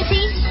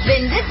community,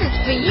 then this is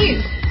for you.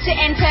 To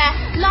enter,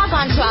 log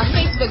on to our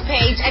Facebook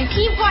page and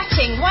keep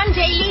watching One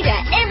Day Leader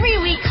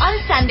every week on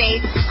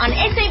Sundays on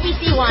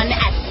SABC1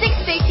 at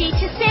 6:30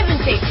 to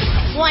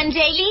 7:30. One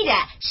Day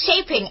Leader,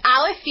 shaping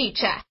our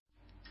future.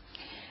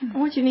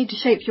 What you need to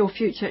shape your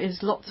future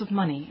is lots of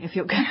money if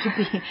you're going to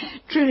be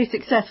truly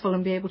successful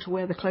and be able to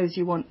wear the clothes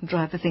you want and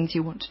drive the things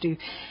you want to do.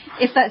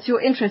 If that's your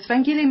interest,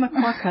 Vangile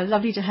Makwaka,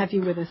 lovely to have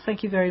you with us.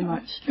 Thank you very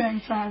much.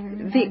 Thanks for having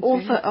me. The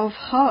author of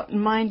Heart,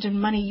 Mind and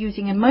Money,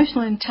 Using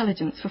Emotional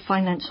Intelligence for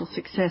Financial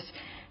Success.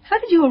 How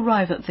did you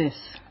arrive at this?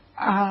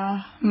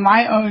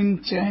 My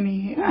own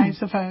journey, I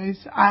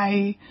suppose.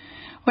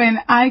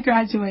 When I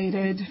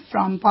graduated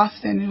from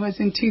Boston, it was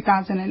in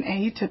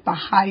 2008 at the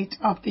height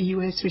of the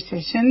U.S.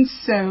 recession.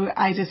 So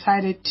I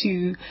decided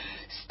to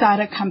start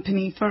a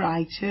company for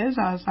writers.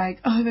 I was like,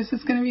 oh, this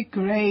is going to be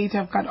great.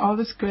 I've got all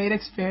this great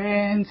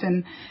experience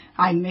and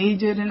I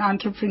majored in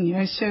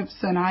entrepreneurship,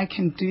 so now I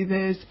can do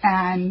this.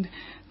 And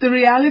the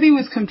reality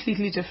was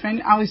completely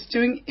different. I was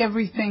doing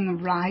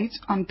everything right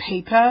on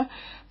paper.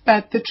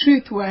 But the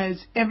truth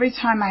was, every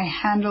time I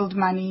handled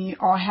money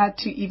or had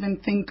to even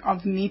think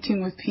of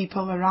meeting with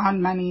people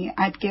around money,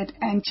 I'd get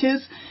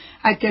anxious,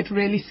 I'd get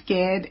really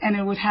scared, and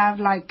it would have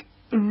like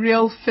a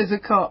real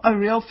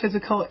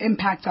physical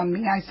impact on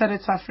me. I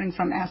started suffering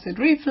from acid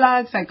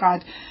reflux. I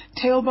got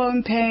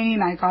tailbone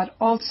pain. I got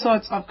all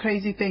sorts of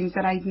crazy things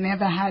that I'd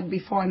never had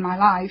before in my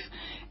life.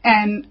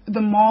 And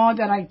the more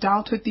that I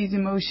dealt with these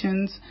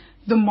emotions,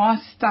 the more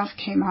stuff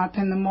came up,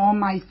 and the more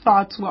my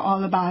thoughts were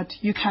all about,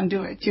 you can't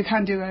do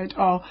it,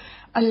 or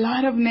a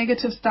lot of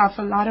negative stuff,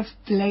 a lot of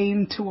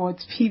blame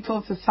towards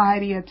people,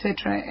 society,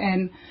 etc.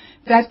 And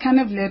that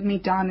kind of led me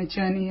down a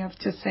journey of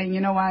just saying,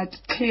 you know what,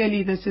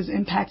 clearly this is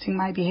impacting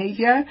my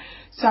behavior.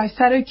 So I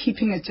started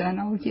keeping a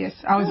journal. Yes,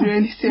 I was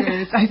really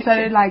serious. I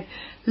started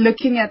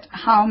looking at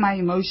how my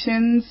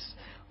emotions,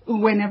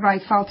 whenever I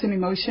felt an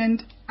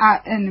emotion,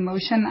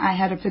 I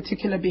had a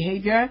particular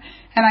behavior,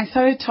 and I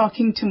started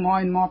talking to more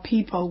and more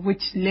people,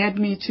 which led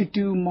me to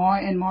do more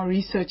and more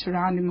research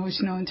around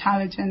emotional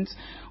intelligence,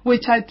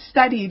 which I'd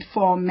studied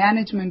for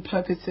management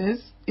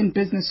purposes in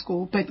business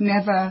school, but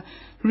never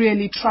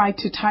really tried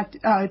to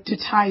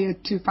tie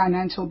it to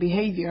financial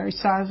behavior.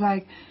 So I was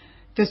like,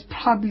 there's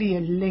probably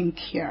a link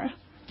here.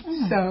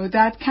 So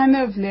that kind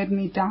of led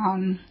me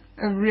down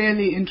a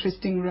really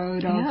interesting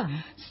road of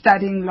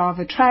studying law of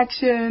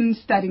attraction,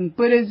 studying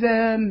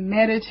Buddhism,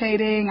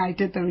 meditating. I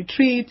did the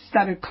retreats,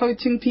 started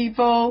coaching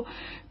people,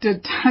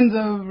 did tons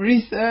of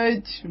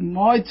research,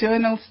 more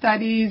journal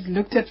studies,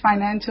 looked at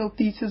financial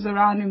thesis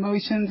around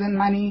emotions and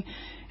money,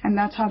 and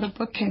that's how the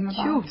book came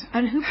about. Sure.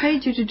 And who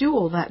paid you to do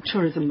all that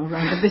tourism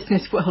around the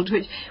business world?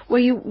 Did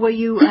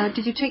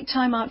you take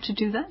time out to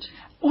do that?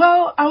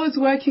 Well, I was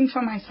working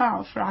for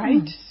myself,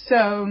 right?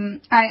 So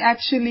I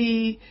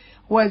actually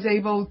was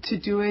able to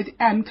do it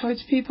and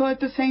coach people at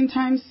the same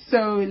time.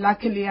 So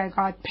luckily I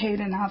got paid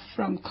enough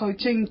from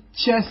coaching,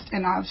 just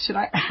enough, should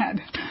I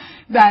add,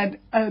 that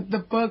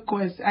the book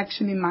was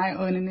actually my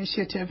own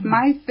initiative.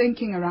 My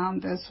thinking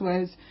around this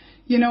was,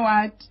 you know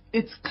what,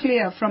 it's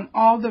clear from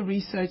all the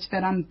research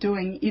that I'm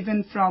doing,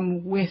 even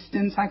from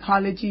Western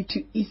psychology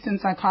to Eastern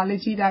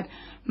psychology, that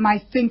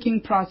my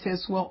thinking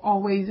process will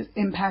always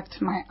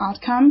impact my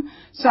outcome.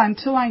 So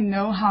until I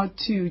know how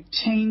to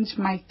change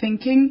my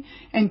thinking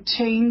and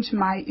change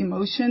my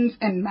emotions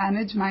and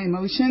manage my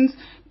emotions,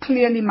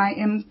 clearly my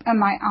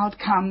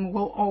outcome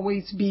will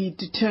always be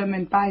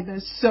determined by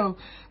this. So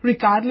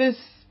regardless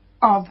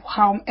of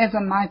however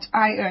much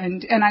I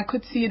earned, and I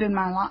could see it in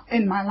my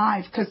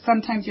life, because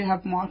sometimes you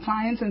have more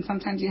clients and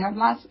sometimes you have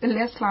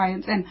less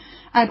clients, and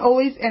I'd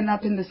always end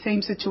up in the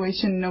same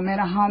situation no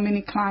matter how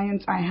many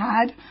clients I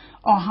had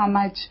or how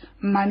much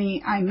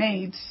money I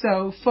made.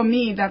 So for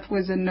me, that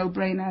was a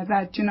no-brainer,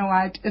 that, you know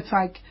what, it's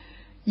like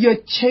you're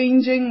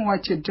changing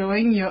what you're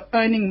doing, you're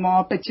earning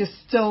more, but you're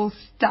still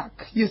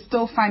stuck. You're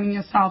still finding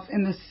yourself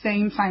in the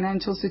same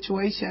financial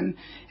situation.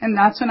 And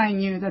that's when I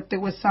knew that there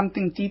was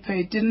something deeper.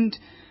 It didn't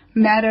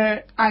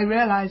matter. I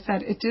realized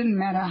that it didn't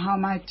matter how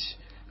much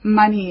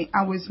money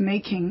I was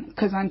making,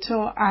 because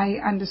until I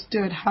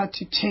understood how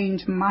to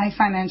change my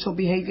financial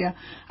behavior,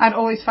 I'd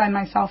always find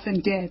myself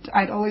in debt.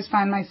 I'd always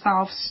find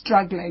myself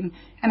struggling,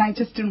 and I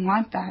just didn't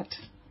want that.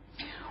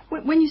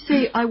 When you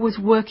say I was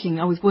working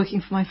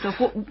for myself,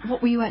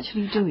 what were you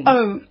actually doing?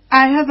 Oh,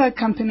 I have a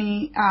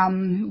company.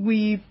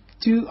 We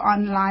do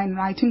online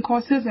writing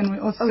courses, and we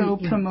also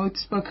promote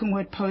spoken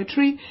word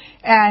poetry,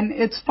 and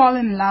it's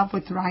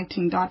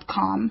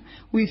fallinlovewithwriting.com.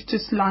 We've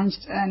just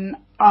launched a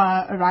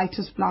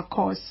writer's block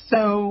course.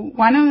 So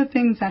one of the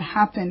things that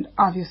happened,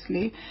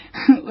 obviously,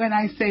 when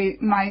I say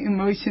my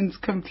emotions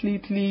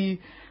completely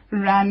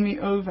ran me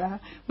over,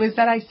 was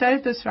that I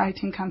started this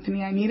writing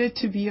company. I needed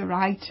to be a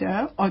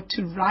writer or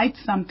to write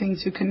something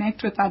to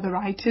connect with other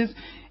writers.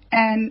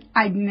 And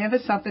I'd never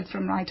suffered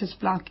from writer's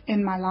block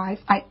in my life.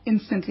 I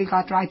instantly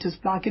got writer's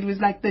block. It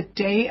was like the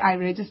day I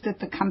registered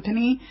the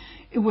company,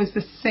 it was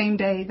the same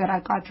day that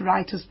I got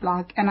writer's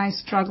block. And I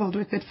struggled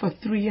with it for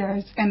 3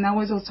 years. And that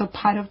was also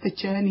part of the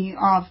journey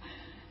of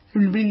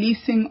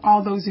releasing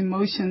all those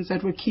emotions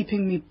that were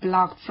keeping me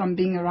blocked from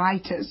being a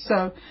writer.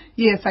 So,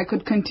 yes, I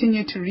could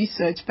continue to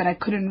research, but I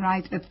couldn't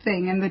write a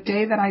thing. And the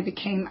day that I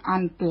became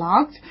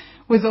unblocked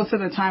was also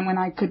the time when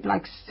I could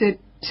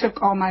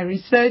took all my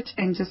research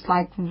and just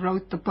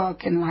wrote the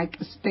book in a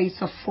space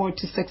of 4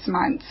 to 6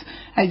 months.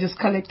 I just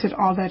collected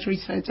all that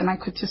research and I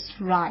could just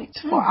write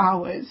for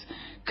hours,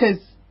 because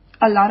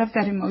a lot of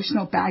that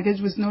emotional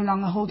baggage was no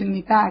longer holding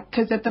me back,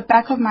 because at the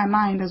back of my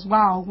mind as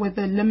well were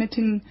the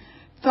limiting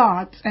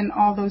thoughts and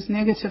all those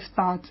negative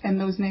thoughts and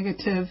those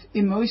negative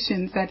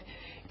emotions that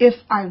if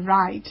I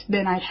write,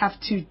 then I'd have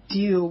to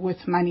deal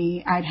with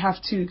money. I'd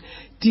have to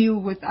deal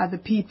with other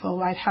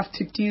people. I'd have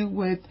to deal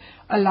with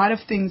a lot of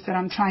things that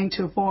I'm trying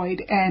to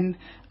avoid. And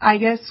I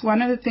guess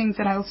one of the things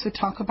that I also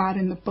talk about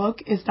in the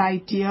book is the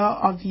idea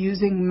of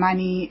using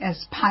money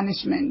as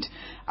punishment.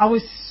 I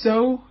was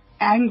so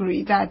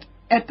angry that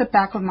at the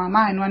back of my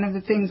mind, one of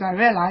the things I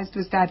realized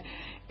was that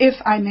if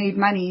I made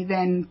money,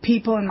 then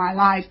people in my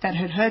life that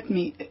had hurt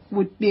me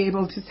would be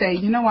able to say,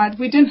 you know what,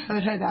 we didn't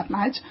hurt her that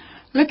much.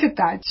 Look at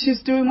that.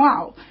 She's doing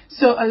well.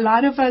 So a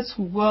lot of us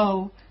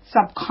will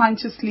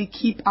subconsciously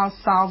keep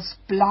ourselves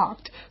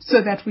blocked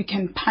so that we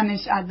can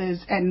punish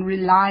others and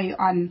rely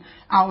on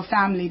our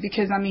family.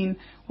 Because,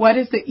 what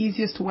is the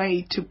easiest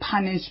way to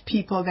punish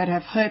people that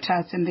have hurt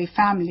us and their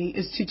family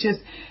is to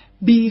just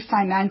be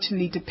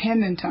financially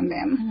dependent on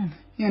them.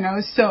 You know,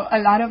 so a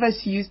lot of us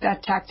use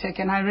that tactic,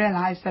 and I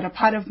realized that a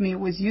part of me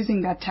was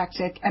using that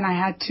tactic, and I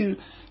had to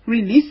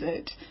release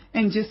it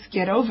and just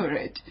get over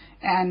it.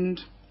 And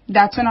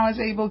that's when I was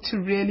able to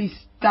really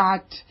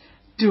start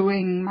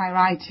doing my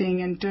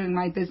writing and doing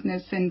my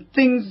business, and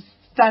things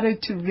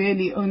started to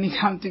really only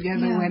come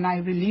together when I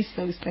released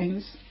those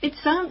things. It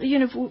sounds, you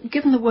know,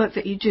 given the work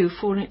that you do,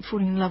 falling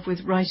in love with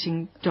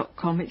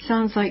writing.com, it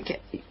sounds like,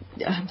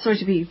 I'm sorry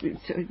to use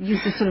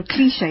this sort of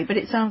cliche, but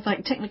it sounds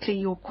like technically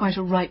you're quite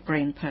a right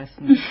brain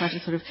person, quite a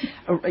sort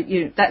of,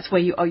 you know, that's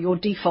where your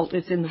default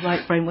is in the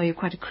right brain, where you're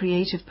quite a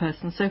creative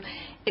person. So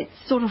it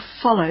sort of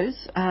follows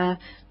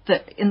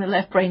that in the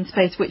left brain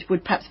space, which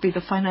would perhaps be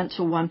the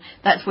financial one,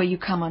 that's where you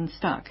come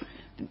unstuck.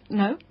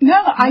 No? No,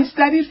 I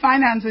studied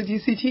finance at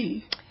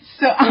UCT.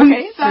 So I'm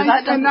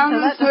such a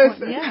numbers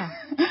person. Yeah.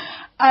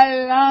 I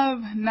love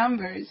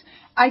numbers.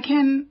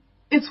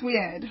 It's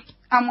weird.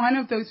 I'm one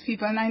of those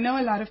people, and I know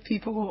a lot of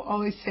people will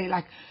always say,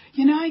 like,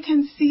 you know, I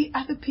can see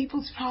other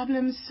people's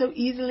problems so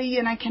easily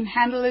and I can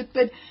handle it,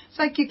 but it's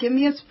like you give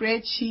me a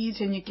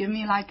spreadsheet and you give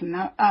me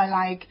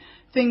like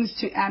things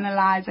to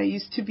analyze. I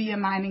used to be a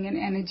mining and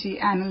energy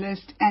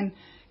analyst, and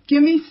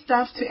give me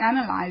stuff to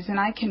analyze and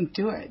I can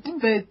do it.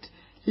 But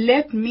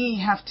let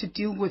me have to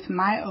deal with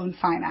my own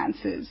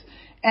finances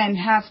and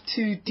have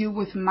to deal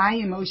with my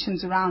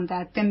emotions around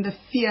that. Then the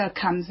fear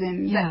comes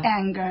in, the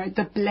anger,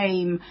 the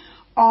blame,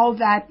 all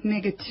that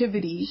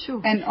negativity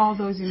and all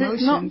those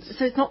emotions.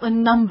 So it's not the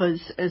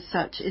numbers as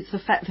such, it's the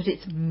fact that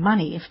it's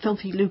money,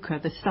 filthy lucre,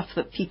 the stuff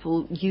that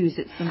people use,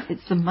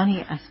 it's the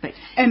money aspect.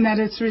 And that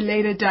it's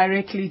related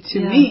directly to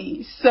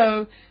me.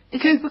 So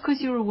is it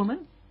because you're a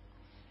woman?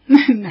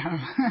 No.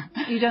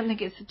 You don't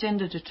think it's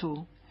gendered at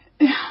all?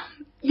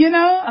 You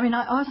know, I mean,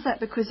 I asked that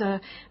because I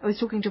was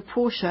talking to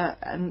Portia,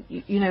 and,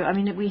 you know, I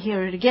mean, we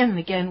hear it again and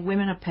again,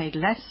 women are paid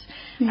less,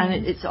 and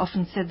it's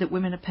often said that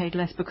women are paid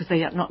less because they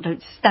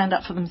don't stand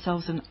up for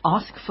themselves and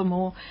ask for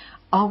more.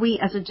 Are we,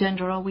 as a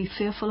gender, are we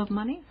fearful of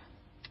money?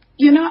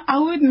 You know, I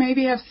would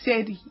maybe have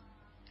said,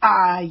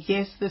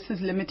 yes, this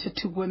is limited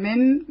to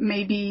women,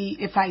 maybe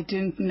if I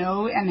didn't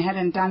know and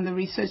hadn't done the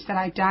research that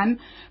I've done.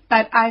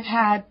 But I've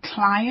had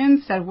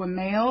clients that were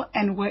male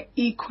and were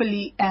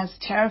equally as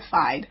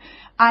terrified.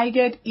 I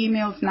get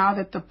emails now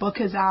that the book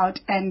is out,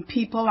 and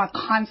people are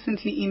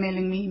constantly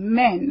emailing me,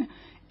 men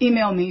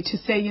email me to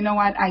say, you know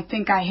what, I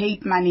think I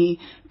hate money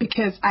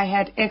because I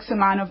had X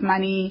amount of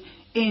money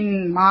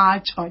in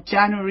March or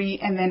January,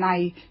 and then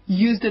I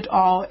used it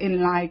all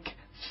in like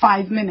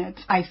 5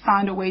 minutes. I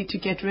found a way to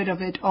get rid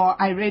of it, or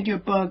I read your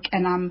book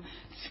and I'm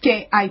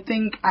scared. I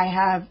think I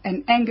have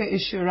an anger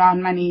issue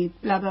around money,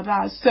 blah, blah,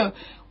 blah. So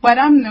what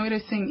I'm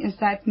noticing is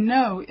that,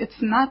 no,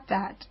 it's not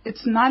that.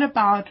 It's not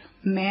about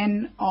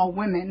men or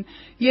women.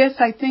 Yes,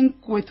 I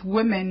think with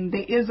women,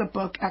 there is a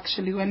book,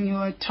 actually, when you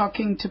were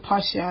talking to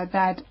Portia,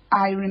 that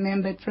I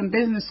remembered from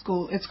business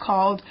school. It's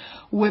called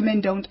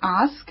Women Don't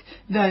Ask,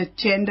 the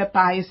Gender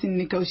Bias in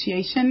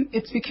Negotiation.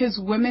 It's because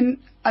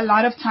women, a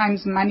lot of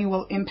times money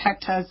will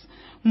impact us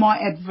more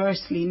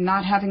adversely,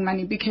 not having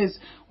money, because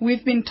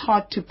we've been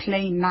taught to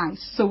play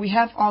nice. So we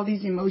have all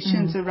these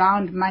emotions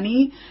around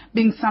money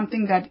being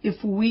something that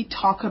if we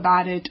talk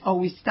about it or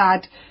we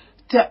start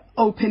to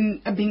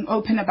being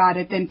open about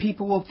it, then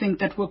people will think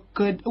that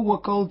we're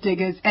gold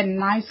diggers, and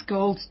nice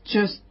girls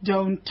just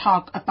don't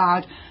talk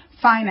about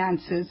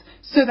finances.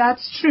 So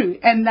that's true.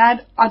 And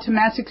that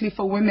automatically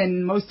for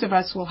women, most of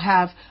us will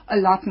have a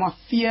lot more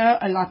fear,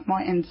 a lot more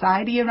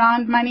anxiety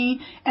around money,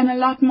 and a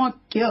lot more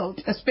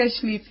guilt,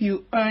 especially if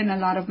you earn a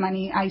lot of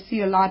money. I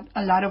see a lot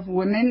of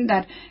women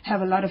that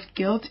have a lot of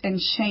guilt and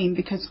shame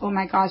because, oh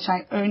my gosh,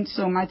 I earned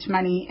so much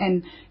money.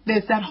 And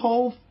there's that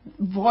whole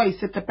voice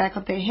at the back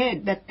of their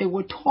head that they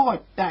were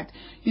taught that,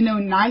 you know,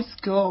 nice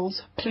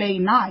girls play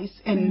nice,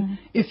 and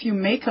if you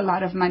make a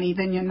lot of money,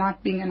 then you're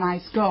not being a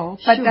nice girl.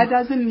 But that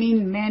doesn't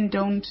mean men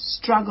don't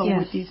struggle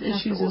with these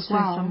issues as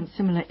well. Some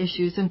similar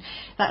issues, and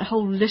that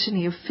whole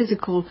litany of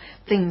physical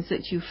things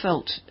that you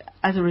felt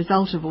as a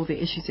result of all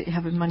the issues that you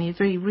have with money is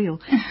very real.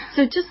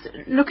 So just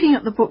looking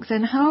at the book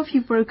then, how have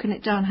you broken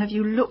it down? Have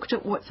you looked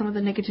at what some of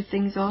the negative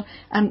things are,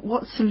 and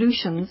what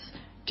solutions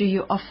do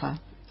you offer?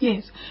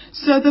 Yes.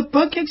 So the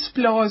book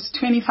explores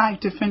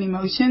 25 different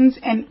emotions,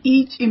 and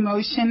each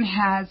emotion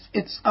has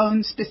its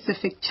own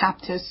specific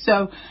chapters.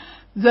 So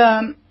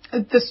the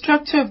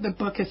structure of the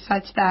book is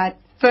such that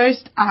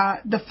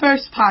the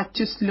first part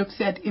just looks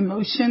at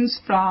emotions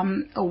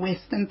from a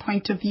Western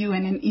point of view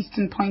and an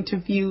Eastern point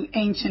of view,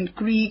 ancient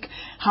Greek,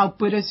 how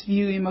Buddhists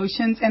view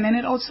emotions. And then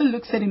it also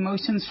looks at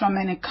emotions from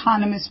an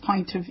economist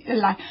point of view,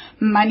 like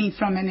money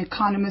from an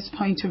economist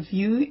point of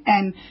view,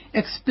 and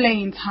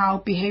explains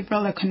how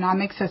behavioral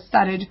economics has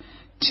started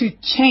to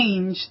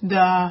change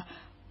the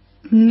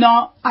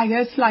not, I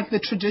guess, like the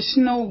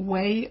traditional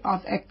way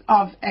of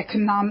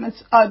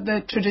economics,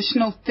 the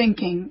traditional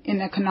thinking in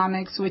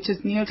economics, which is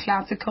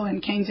neoclassical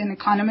and Keynesian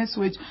economists,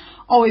 which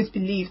always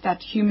believe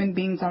that human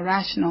beings are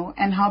rational,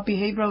 and how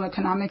behavioral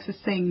economics is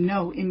saying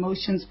no,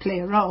 emotions play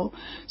a role.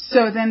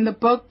 So then the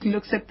book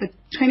looks at the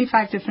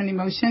 25 different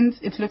emotions.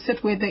 It looks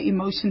at where the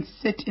emotions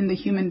sit in the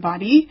human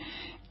body,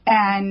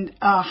 and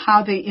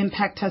how they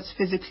impact us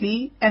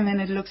physically, and then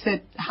it looks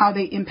at how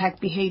they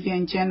impact behavior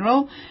in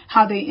general,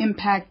 how they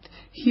impact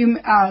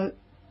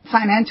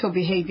financial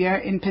behavior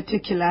in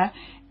particular,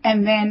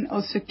 and then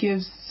also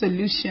gives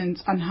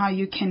solutions on how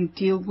you can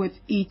deal with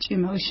each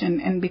emotion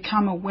and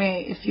become aware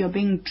if you're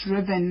being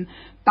driven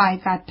by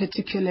that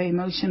particular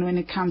emotion when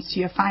it comes to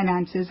your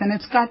finances. And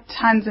it's got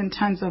tons and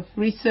tons of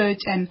research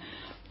and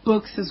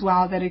books as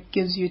well that it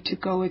gives you to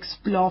go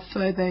explore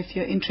further if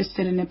you're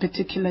interested in a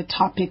particular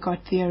topic or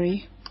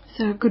theory.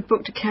 So a good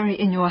book to carry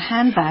in your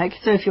handbag.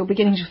 So if you're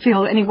beginning to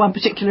feel any one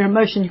particular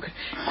emotion, you can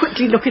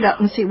quickly look it up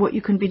and see what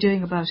you can be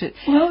doing about it.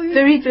 Well,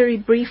 very, very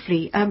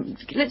briefly,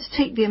 let's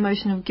take the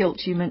emotion of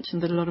guilt. You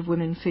mentioned that a lot of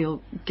women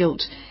feel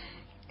guilt.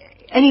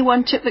 Any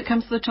one tip that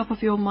comes to the top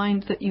of your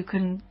mind that you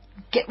can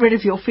get rid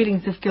of your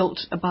feelings of guilt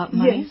about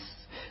money? Yes.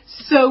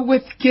 So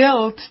with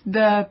guilt,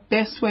 the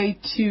best way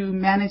to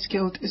manage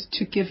guilt is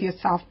to give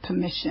yourself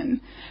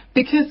permission,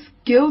 because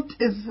guilt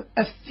is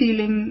a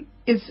feeling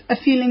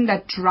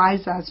that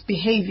drives us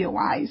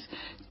behavior-wise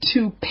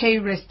to pay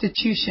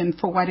restitution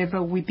for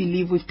whatever we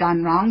believe we've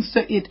done wrong.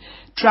 So it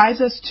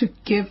drives us to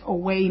give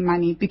away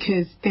money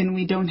because then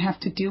we don't have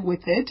to deal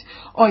with it,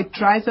 or it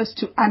drives us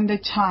to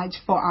undercharge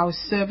for our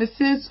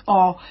services,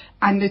 or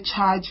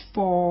undercharge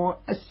for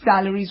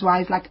salaries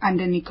wise, like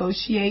under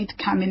negotiate,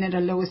 come in at a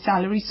lower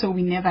salary so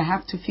we never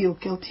have to feel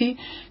guilty.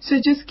 So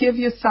just give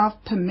yourself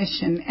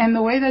permission. And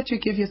the way that you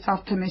give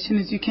yourself permission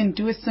is you can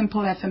do a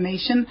simple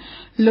affirmation.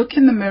 Look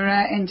in the mirror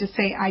and just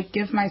say, I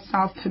give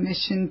myself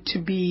permission to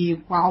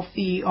be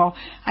wealthy, or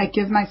I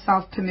give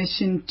myself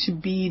permission to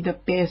be the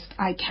best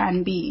I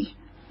can be.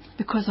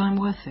 Because I'm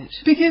worth it.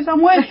 Because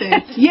I'm worth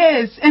it,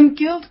 yes. And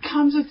guilt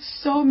comes with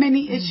so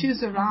many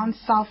issues around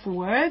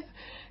self-worth.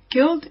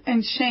 Guilt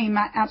and shame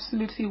are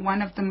absolutely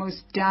one of the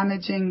most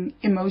damaging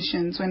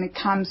emotions when it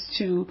comes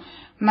to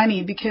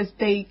money, because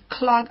they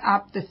clog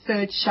up the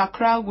third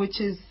chakra, which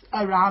is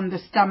around the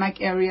stomach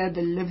area,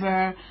 the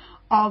liver,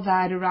 all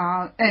that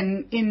around.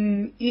 And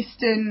in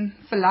Eastern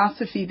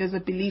philosophy, there's a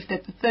belief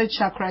that the third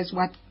chakra is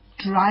what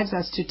drives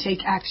us to take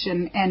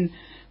action and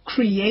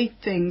create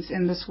things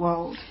in this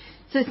world.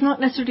 So it's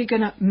not necessarily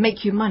going to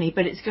make you money,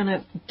 but it's going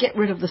to get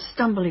rid of the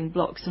stumbling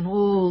blocks and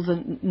all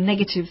the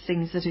negative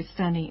things that is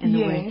standing in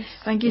the way.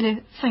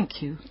 Vangile,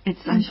 thank you.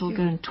 I shall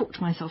go and talk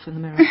to myself in the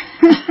mirror.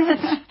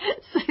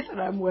 Say that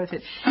I'm worth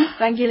it.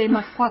 Vangile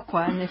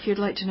Makwakwa, and if you'd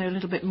like to know a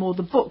little bit more,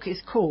 the book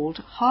is called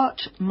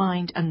Heart,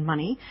 Mind and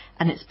Money,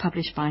 and it's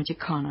published by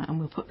Jacana, and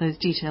we'll put those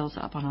details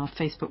up on our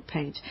Facebook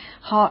page.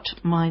 Heart,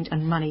 Mind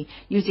and Money,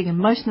 Using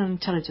Emotional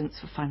Intelligence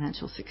for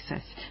Financial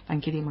Success.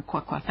 Vangile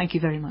Makwakwa, thank you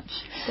very much.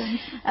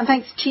 Thanks. And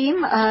thanks,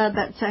 team.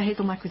 That's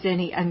Hazel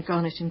Makwizeni and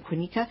Garnet and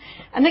Quinika.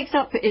 And next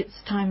up, it's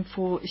time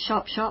for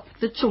Sharp Sharp,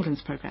 the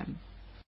children's programme.